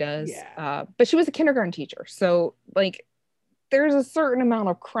than she does. Yeah. But she was a kindergarten teacher, so like there's a certain amount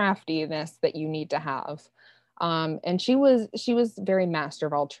of craftiness that you need to have. And she was very master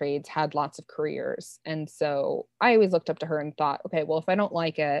of all trades, had lots of careers, and so I always looked up to her and thought, okay, well, if I don't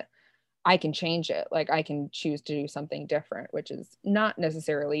like it, I can change it. Like I can choose to do something different, which is not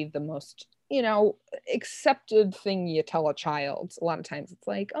necessarily the most, accepted thing you tell a child. A lot of times it's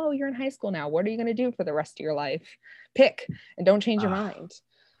like, "Oh, you're in high school now. What are you going to do for the rest of your life? Pick and don't change your mind."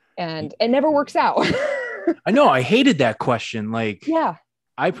 And it never works out. I know. I hated that question. Like, yeah,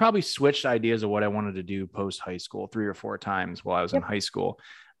 I probably switched ideas of what I wanted to do post high school 3 or 4 times while I was in high school.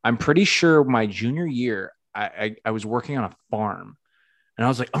 I'm pretty sure my junior year, I was working on a farm. And I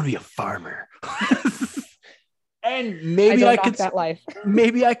was like, "I'm gonna be a farmer." And maybe I could that life.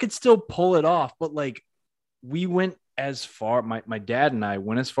 Maybe I could still pull it off. But like, we went as far, my dad and I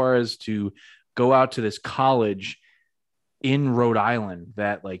went as far as to go out to this college in Rhode Island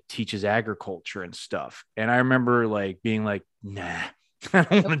that like teaches agriculture and stuff. And I remember like being like, nah, I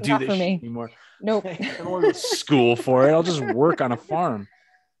don't want to do Not this for shit me. anymore. Nope. I don't want to go to school for it. I'll just work on a farm.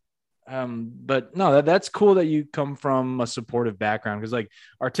 But no, that's cool that you come from a supportive background, because like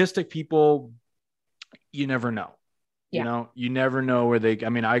artistic people, you never know. Yeah. You know, you never know where I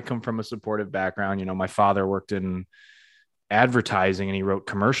mean, I come from a supportive background. You know, my father worked in advertising and he wrote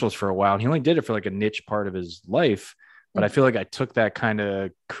commercials for a while, and he only did it for like a niche part of his life. But I feel like I took that kind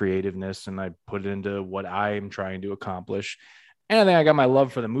of creativeness and I put it into what I'm trying to accomplish. And I think I got my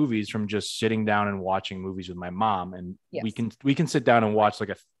love for the movies from just sitting down and watching movies with my mom. And Yes. we can sit down and watch like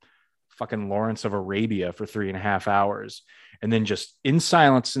a fucking Lawrence of Arabia for 3.5 hours, and then just in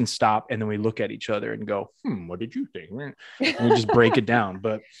silence and stop. And then we look at each other and go, what did you think? And we just break it down.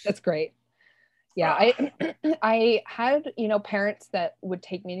 But that's great. Yeah. I had, parents that would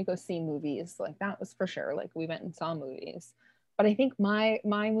take me to go see movies. Like that was for sure. Like we went and saw movies, but I think my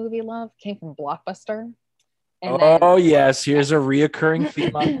movie love came from Blockbuster. And yes, here's a reoccurring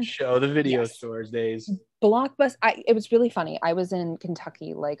theme on the show, the video stores days. Blockbuster. It was really funny. I was in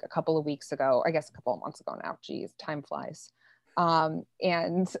Kentucky like a couple of weeks ago, I guess a couple of months ago now. Geez, time flies. And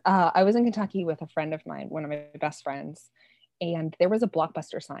I was in Kentucky with a friend of mine, one of my best friends, and there was a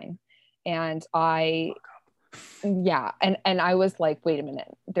Blockbuster sign. And I was like, wait a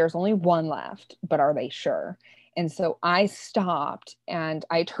minute, there's only one left, but are they sure? And so I stopped and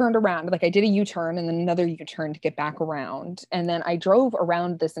I turned around, like I did a U-turn and then another U-turn to get back around. And then I drove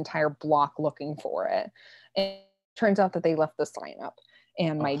around this entire block looking for it. And it turns out that they left the sign up,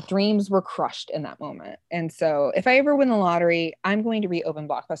 and my dreams were crushed in that moment. And so if I ever win the lottery, I'm going to reopen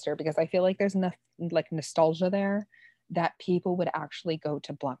Blockbuster, because I feel like there's enough like nostalgia there that people would actually go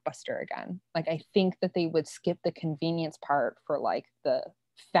to Blockbuster again. Like I think that they would skip the convenience part for like the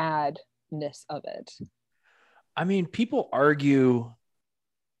fadness of it. I mean, people argue,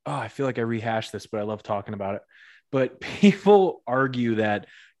 I feel like I rehashed this, but I love talking about it. But people argue that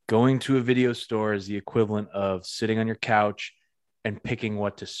going to a video store is the equivalent of sitting on your couch and picking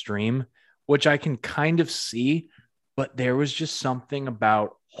what to stream, which I can kind of see, but there was just something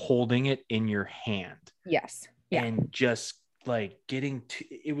about holding it in your hand. Yes. Yeah. And just like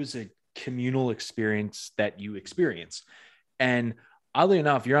it was a communal experience that you experience. And oddly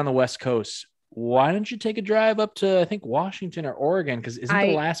enough, you're on the West Coast. Why don't you take a drive up to, I think, Washington or Oregon? Because isn't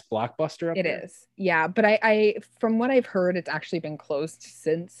the last Blockbuster up there? It is. Yeah. But I, from what I've heard, it's actually been closed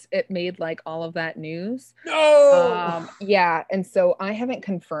since it made like all of that news. No. Yeah. And so I haven't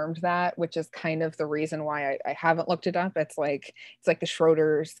confirmed that, which is kind of the reason why I haven't looked it up. It's like the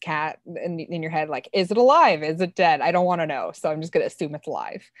Schroeder's cat in your head. Like, is it alive? Is it dead? I don't want to know. So I'm just going to assume it's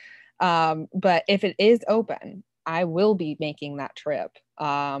alive. But if it is open, I will be making that trip.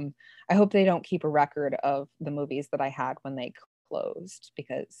 I hope they don't keep a record of the movies that I had when they closed,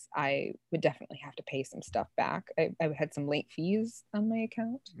 because I would definitely have to pay some stuff back. I had some late fees on my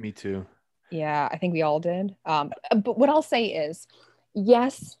account. Me too. Yeah, I think we all did. But what I'll say is,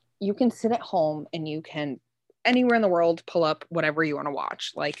 yes, you can sit at home and you can anywhere in the world pull up whatever you want to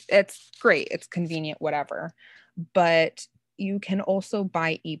watch. Like, it's great. It's convenient, whatever. But you can also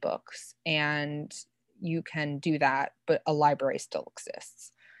buy ebooks, and you can do that, but a library still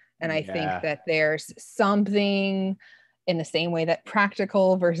exists. And I think that there's something, in the same way that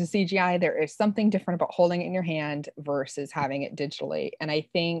practical versus CGI, there is something different about holding it in your hand versus having it digitally. And I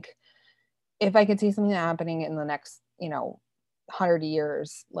think if I could see something happening in the next, 100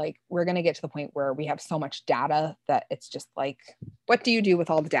 years, like we're going to get to the point where we have so much data that it's just like, what do you do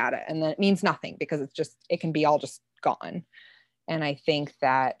with all the data? And then it means nothing, because it can be all just gone. And I think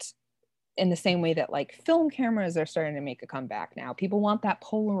that in the same way that like film cameras are starting to make a comeback now, people want that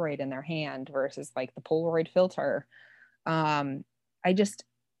Polaroid in their hand versus like the Polaroid filter. The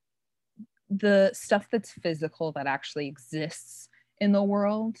stuff that's physical that actually exists in the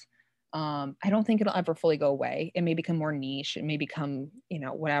world, I don't think it'll ever fully go away. It may become more niche. It may become,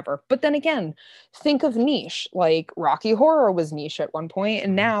 whatever. But then again, think of niche. Like Rocky Horror was niche at one point,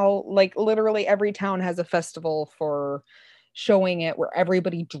 and now like literally every town has a festival for showing it where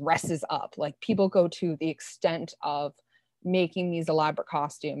everybody dresses up. Like people go to the extent of making these elaborate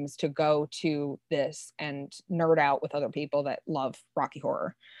costumes to go to this and nerd out with other people that love Rocky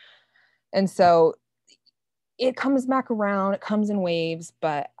Horror. And so it comes back around, it comes in waves,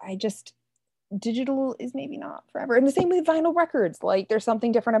 but digital is maybe not forever. And the same with vinyl records. Like there's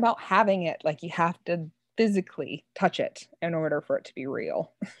something different about having it. Like you have to physically touch it in order for it to be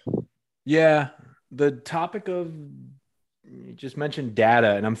real. Yeah. The topic of, you just mentioned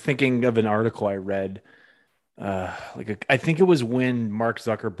data, and I'm thinking of an article I read I think it was when Mark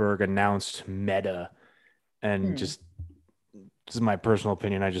Zuckerberg announced Meta, and Hmm. just this is my personal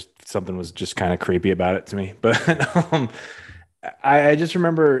opinion. Something was just kind of creepy about it to me. But I just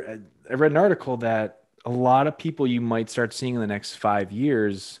remember I read an article that a lot of people you might start seeing in the next 5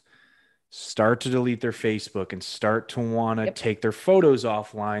 years start to delete their Facebook and start to want to Yep. take their photos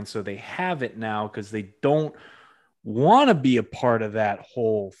offline so they have it now because they don't want to be a part of that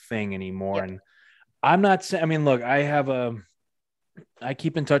whole thing anymore. Yep. And I'm not saying, I mean, look, I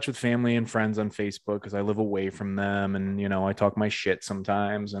keep in touch with family and friends on Facebook because I live away from them. And, I talk my shit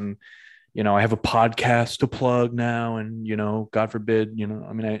sometimes. And, I have a podcast to plug now. And, God forbid, I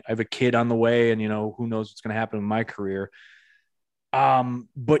mean, I have a kid on the way and, who knows what's going to happen in my career.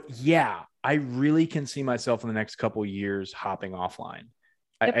 But yeah, I really can see myself in the next couple of years hopping offline.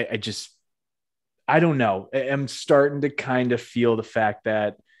 Yep. I just, I don't know. I'm starting to kind of feel the fact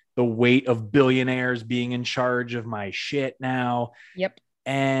that the weight of billionaires being in charge of my shit now. Yep.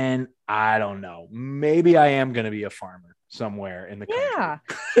 And I don't know. Maybe I am going to be a farmer somewhere in the country. Yeah.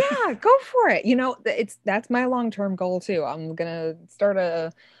 Yeah. Go for it. That's my long-term goal too. I'm gonna start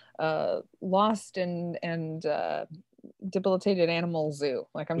a lost and debilitated animal zoo.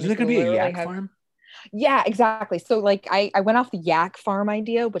 Like I'm Isn't it just going gonna to be a literally yak have. farm? Yeah, exactly. So like I went off the yak farm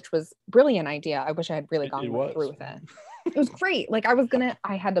idea, which was brilliant idea. I wish I had really It gone through was. with it. It was great. Like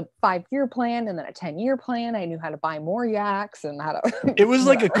I had a 5-year plan and then a 10-year plan. I knew how to buy more yaks and how to It was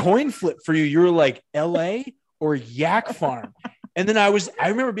like a whatever. coin flip for you. You were like LA or yak farm. And then I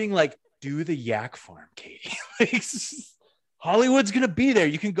remember being like, do the yak farm, Katie. Like, Hollywood's going to be there.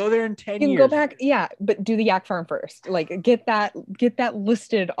 You can go there in 10 You can go years. back, yeah, but do the yak farm first. Like get that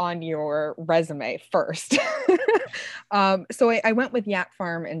listed on your resume first. So I went with yak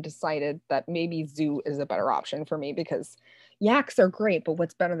farm and decided that maybe zoo is a better option for me because yaks are great, but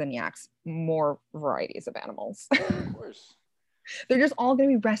what's better than yaks? More varieties of animals. Of course. They're just all going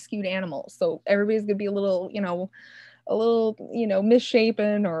to be rescued animals, so everybody's going to be a little,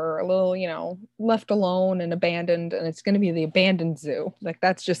 misshapen or a little, left alone and abandoned. And it's going to be the abandoned zoo. Like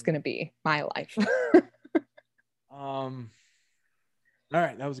that's just going to be my life. All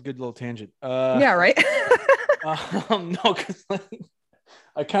right, that was a good little tangent. Yeah, right. No, because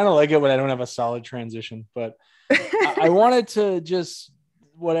I kind of like it when I don't have a solid transition, but I wanted to just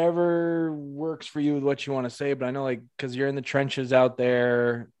whatever works for you with what you want to say. But I know, like, because you're in the trenches out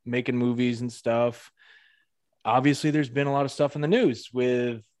there making movies and stuff. Obviously, there's been a lot of stuff in the news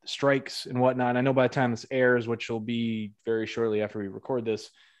with strikes and whatnot. I know by the time this airs, which will be very shortly after we record this,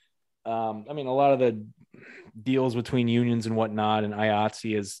 I mean, a lot of the deals between unions and whatnot and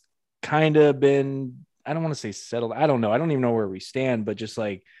IATSE has kind of been, I don't want to say settled. I don't know. I don't even know where we stand, but just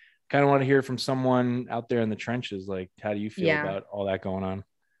like kind of want to hear from someone out there in the trenches. Like, how do you feel Yeah. about all that going on?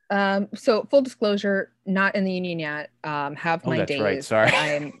 So full disclosure, not in the union yet. Have Oh, my that's right. days.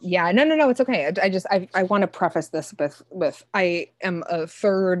 Sorry. Yeah, no, it's okay. I want to preface this with I am a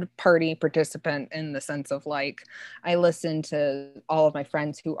third party participant in the sense of like I listen to all of my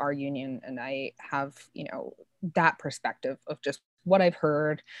friends who are union and I have, that perspective of just what I've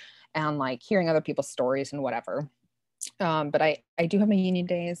heard and like hearing other people's stories and whatever. But I do have my union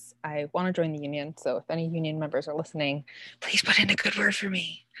days. I want to join the union. So if any union members are listening, please put in a good word for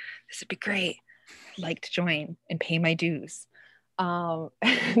me. This would be great. I'd like to join and pay my dues.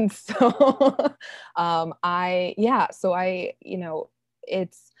 And so so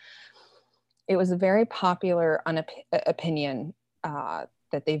it was a very popular opinion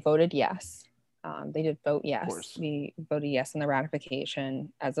that they voted yes. They did vote yes. We voted yes on the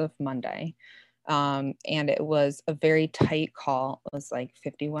ratification as of Monday. And it was a very tight call. It was like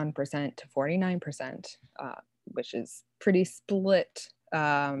 51% to 49%, which is pretty split.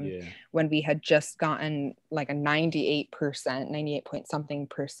 When we had just gotten like a 98%, 98 point something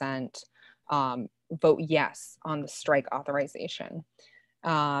percent vote yes on the strike authorization.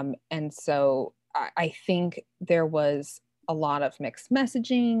 And so I think there was a lot of mixed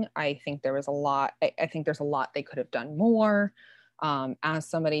messaging. I think there was a lot, I think there's a lot they could have done more. As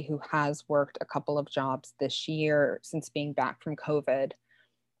somebody who has worked a couple of jobs this year since being back from COVID,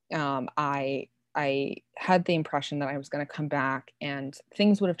 I had the impression that I was going to come back and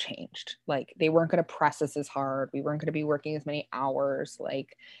things would have changed. Like they weren't going to press us as hard. We weren't going to be working as many hours.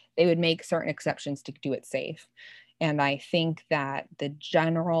 Like they would make certain exceptions to do it safe. And I think that the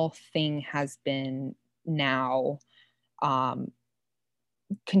general thing has been now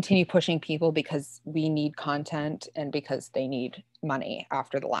continue pushing people because we need content and because they need money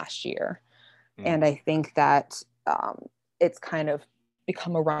after the last year. And I think that it's kind of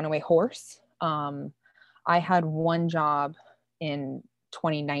become a runaway horse. I had one job in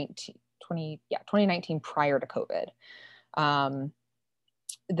 2019, 2019 prior to COVID.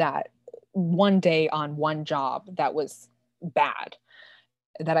 That one day on one job that was bad,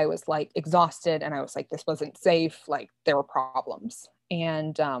 that I was like exhausted and I was like, this wasn't safe. Like there were problems.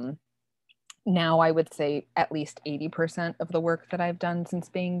 And now I would say at least 80% of the work that I've done since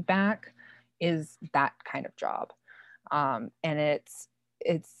being back is that kind of job. And it's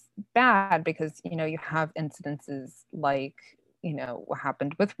bad because, you know, you have incidences like, you know, what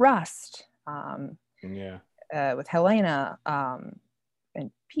happened with Rust, with Helena,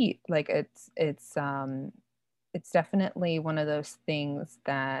 and Pete. Like it's definitely one of those things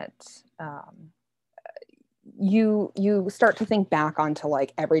that you start to think back onto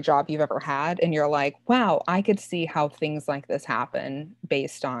like every job you've ever had, and you're like, wow, I could see how things like this happen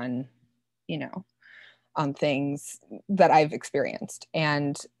based on, you know, on things that I've experienced.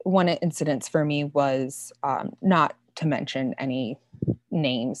 And one incident for me was, not to mention any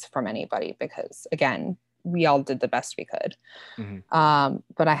names from anybody, because again, we all did the best we could.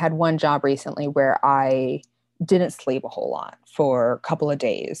 But I had one job recently where I didn't sleep a whole lot for a couple of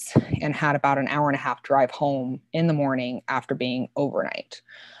days and had about an hour and a half drive home in the morning after being overnight,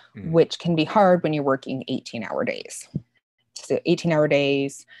 which can be hard when you're working 18-hour days. So 18-hour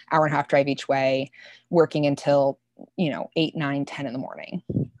days, hour and a half drive each way, working until, you know, 8, 9, 10 in the morning,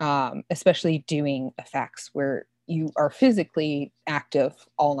 especially doing effects where you are physically active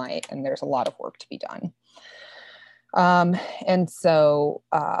all night and there's a lot of work to be done. And so,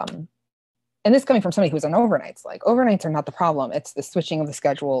 and this coming from somebody who's on overnights, like overnights are not the problem. It's the switching of the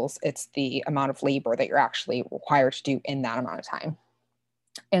schedules. It's the amount of labor that you're actually required to do in that amount of time.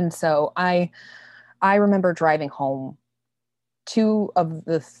 And so I remember driving home 2 of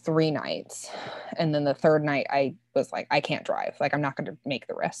the 3 nights. And then the third night I was like, I can't drive. Like, I'm not going to make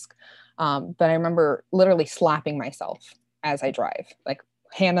the risk. But I remember literally slapping myself as I drive, like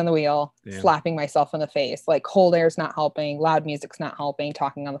hand on the wheel, slapping myself in the face, like cold air's not helping, loud music's not helping,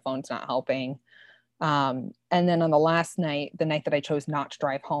 talking on the phone's not helping. And then on the last night, the night that I chose not to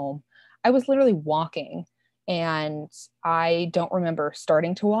drive home, I was literally walking, and I don't remember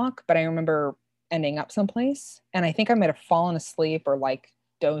starting to walk, but I remember ending up someplace. And I think I might have fallen asleep or like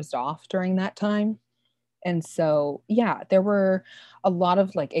dozed off during that time. And so, yeah, there were a lot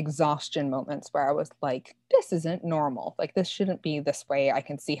of like exhaustion moments where I was like, this isn't normal. Like, this shouldn't be this way. I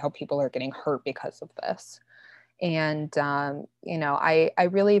can see how people are getting hurt because of this. And, you know, I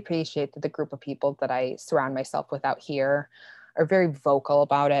really appreciate that the group of people that I surround myself with out here are very vocal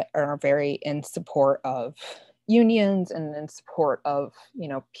about it, or are very in support of unions and in support of, you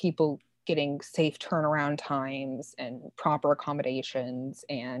know, people getting safe turnaround times and proper accommodations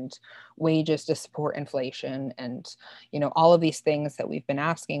and wages to support inflation and, you know, all of these things that we've been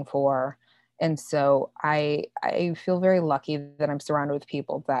asking for. And so I feel very lucky that I'm surrounded with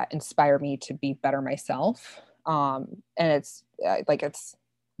people that inspire me to be better myself. And it's like, it's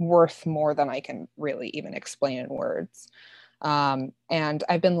worth more than I can really even explain in words. And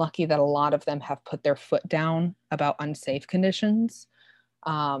I've been lucky that a lot of them have put their foot down about unsafe conditions.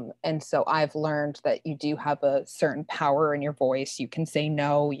 And so I've learned that you do have a certain power in your voice. You can say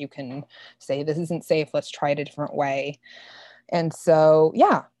no, you can say this isn't safe, let's try it a different way. And so,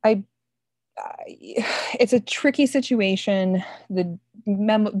 yeah, it's a tricky situation. The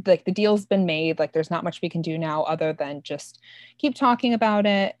deal's been made. Like, there's not much we can do now other than just keep talking about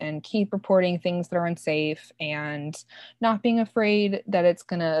it and keep reporting things that are unsafe and not being afraid that it's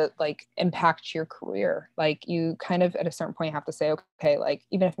gonna like impact your career. Like, you kind of at a certain point have to say, okay, like,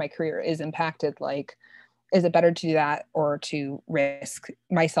 even if my career is impacted, like, is it better to do that or to risk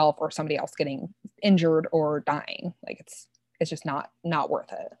myself or somebody else getting injured or dying? Like, it's just not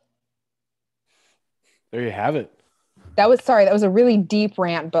worth it. There you have it. That was a really deep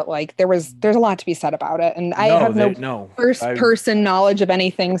rant, but like there's a lot to be said about it. And I have no first person knowledge of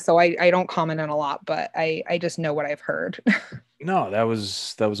anything, so I don't comment on a lot, but I just know what I've heard. No, that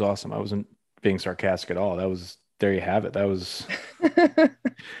was awesome. I wasn't being sarcastic at all. There you have it. That was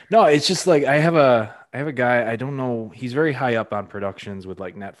no, it's just like I have a guy, I don't know, he's very high up on productions with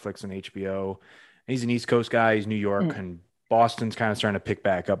like Netflix and HBO. He's an East Coast guy, he's New York, and Boston's kind of starting to pick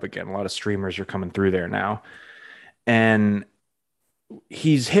back up again. A lot of streamers are coming through there now. And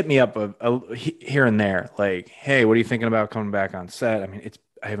he's hit me up here and there, like, hey, what are you thinking about coming back on set? I mean,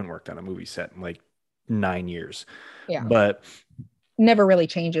 I haven't worked on a movie set in like 9 years. Yeah. But never really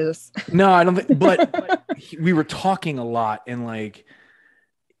changes. No, I don't think, but we were talking a lot, and like,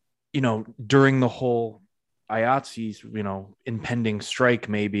 you know, during the whole IATSE's, you know, impending strike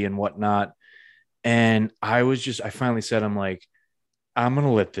maybe and whatnot. And I finally said, I'm like, I'm going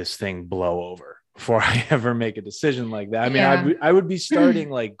to let this thing blow over. before I ever make a decision like that. I mean, Yeah. I would be starting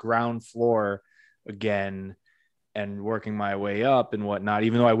like ground floor again and working my way up and whatnot.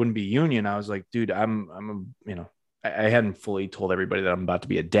 Even though I wouldn't be union, I was like, dude, I hadn't fully told everybody that I'm about to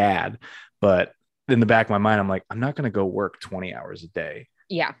be a dad, but in the back of my mind, I'm like, I'm not going to go work 20 hours a day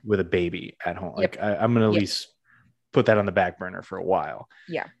Yeah. with a baby at home. Yep. Like I'm going to at Yep. least put that on the back burner for a while.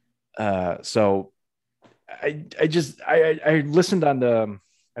 Yeah. So I listened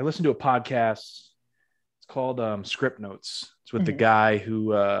I listened to a podcast. It's called Script Notes. It's with the guy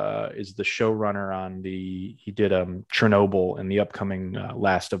who is the showrunner on he did Chernobyl and the upcoming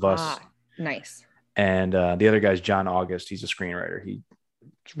Last of Us. Nice. And the other guy's John August. He's a screenwriter. He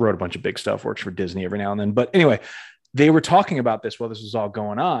wrote a bunch of big stuff, works for Disney every now and then. But anyway, they were talking about this while this was all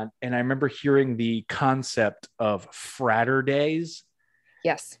going on. And I remember hearing the concept of fratter days.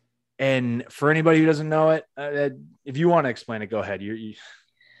 Yes. And for anybody who doesn't know it, if you want to explain it, go ahead.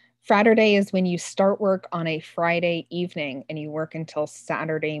 Fratter Day is when you start work on a Friday evening and you work until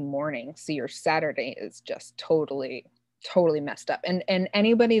Saturday morning. So your Saturday is just totally messed up. And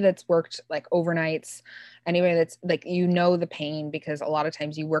anybody that's worked like overnights, anybody that's like, the pain, because a lot of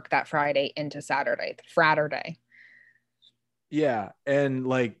times you work that Friday into Saturday, the Fratter Day. Yeah. And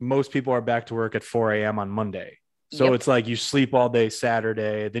like most people are back to work at 4 a.m. on Monday. So Yep. it's like you sleep all day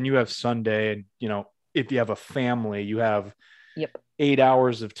Saturday, then you have Sunday. And, if you have a family, you have 8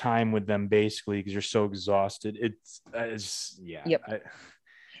 hours of time with them basically because you're so exhausted. It's yeah. Yep.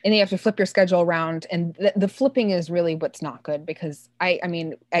 And you have to flip your schedule around. And the flipping is really what's not good, because I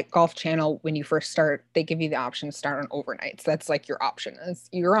mean, at Golf Channel, when you first start, they give you the option to start on overnights. That's like your option is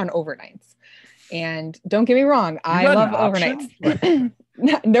you're on overnights. And don't get me wrong, I love overnights.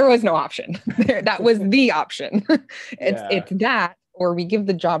 There was no option. That was the option. It's that, or we give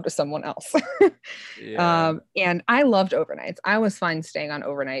the job to someone else. And I loved overnights. I was fine staying on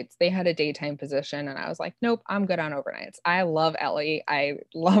overnights. They had a daytime position and I was like, nope, I'm good on overnights. I love Ellie. I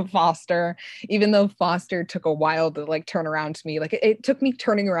love Foster, even though Foster took a while to like turn around to me. Like it took me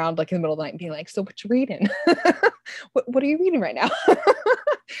turning around like in the middle of the night and being like, so what you reading? what are you reading right now?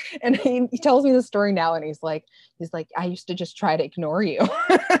 And he tells me the story now and he's like, I used to just try to ignore you.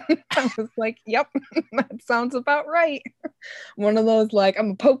 I was like, yep, that sounds about right. One of those, like, I'm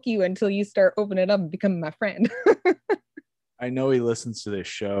gonna poke you until you start opening it up and becoming my friend. I know he listens to this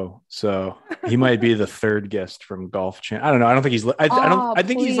show, so he might be the third guest from Golf Channel. I don't know. I don't think he's. I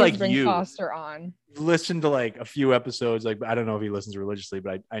think he's like bring you. Foster on. Listened to like a few episodes. Like I don't know if he listens religiously,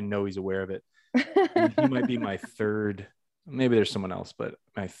 but I know he's aware of it. He might be my third. Maybe there's someone else, but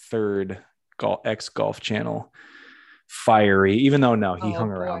my third Golf Channel fiery. Even though he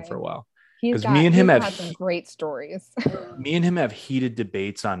hung around for a while. Because me and him had some great stories. Me and him have heated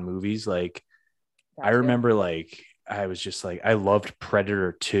debates on movies. Like I remember, like I was just like, I loved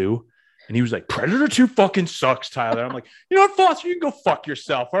Predator 2. And he was like, Predator 2 fucking sucks, Tyler. I'm like, you know what, Foster, you can go fuck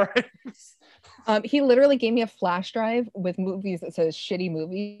yourself. All right. He literally gave me a flash drive with movies that says shitty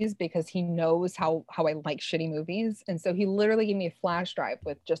movies because he knows how I like shitty movies. And so he literally gave me a flash drive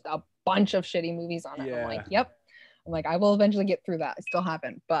with just a bunch of shitty movies on it. Yeah. I'm like, yep. I'm like, I will eventually get through that. I still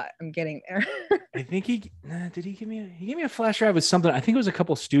haven't, but I'm getting there. I think he gave me a flash drive with something. I think it was a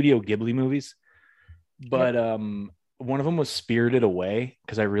couple Studio Ghibli movies, but one of them was Spirited Away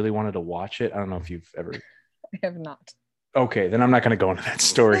because I really wanted to watch it. I don't know if you've ever. I have not. Okay, then I'm not going to go into that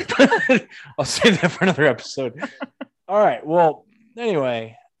story. I'll save that for another episode. All right. Well,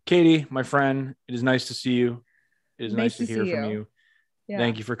 anyway, Katie, my friend, it is nice to see you. It is nice to hear from you. Yeah.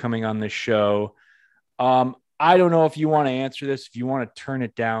 Thank you for coming on this show. I don't know if you want to answer this. If you want to turn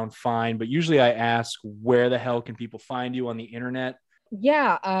it down, fine. But usually I ask, where the hell can people find you on the internet?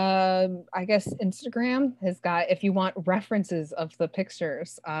 Yeah, I guess Instagram has got, if you want references of the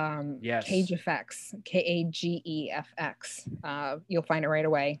pictures, yes. Kage FX, KAGEFX. You'll find it right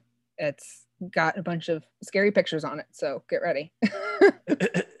away. It's got a bunch of scary pictures on it, so get ready.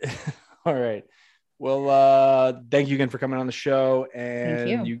 All right. Well, thank you again for coming on the show.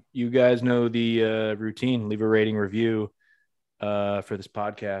 And you guys know the routine. Leave a rating, review for this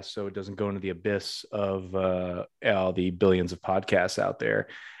podcast so it doesn't go into the abyss of all the billions of podcasts out there.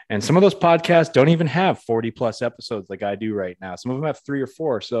 And some of those podcasts don't even have 40 plus episodes like I do right now. Some of them have 3 or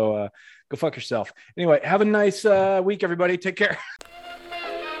 4. So go fuck yourself. Anyway, have a nice week, everybody. Take care.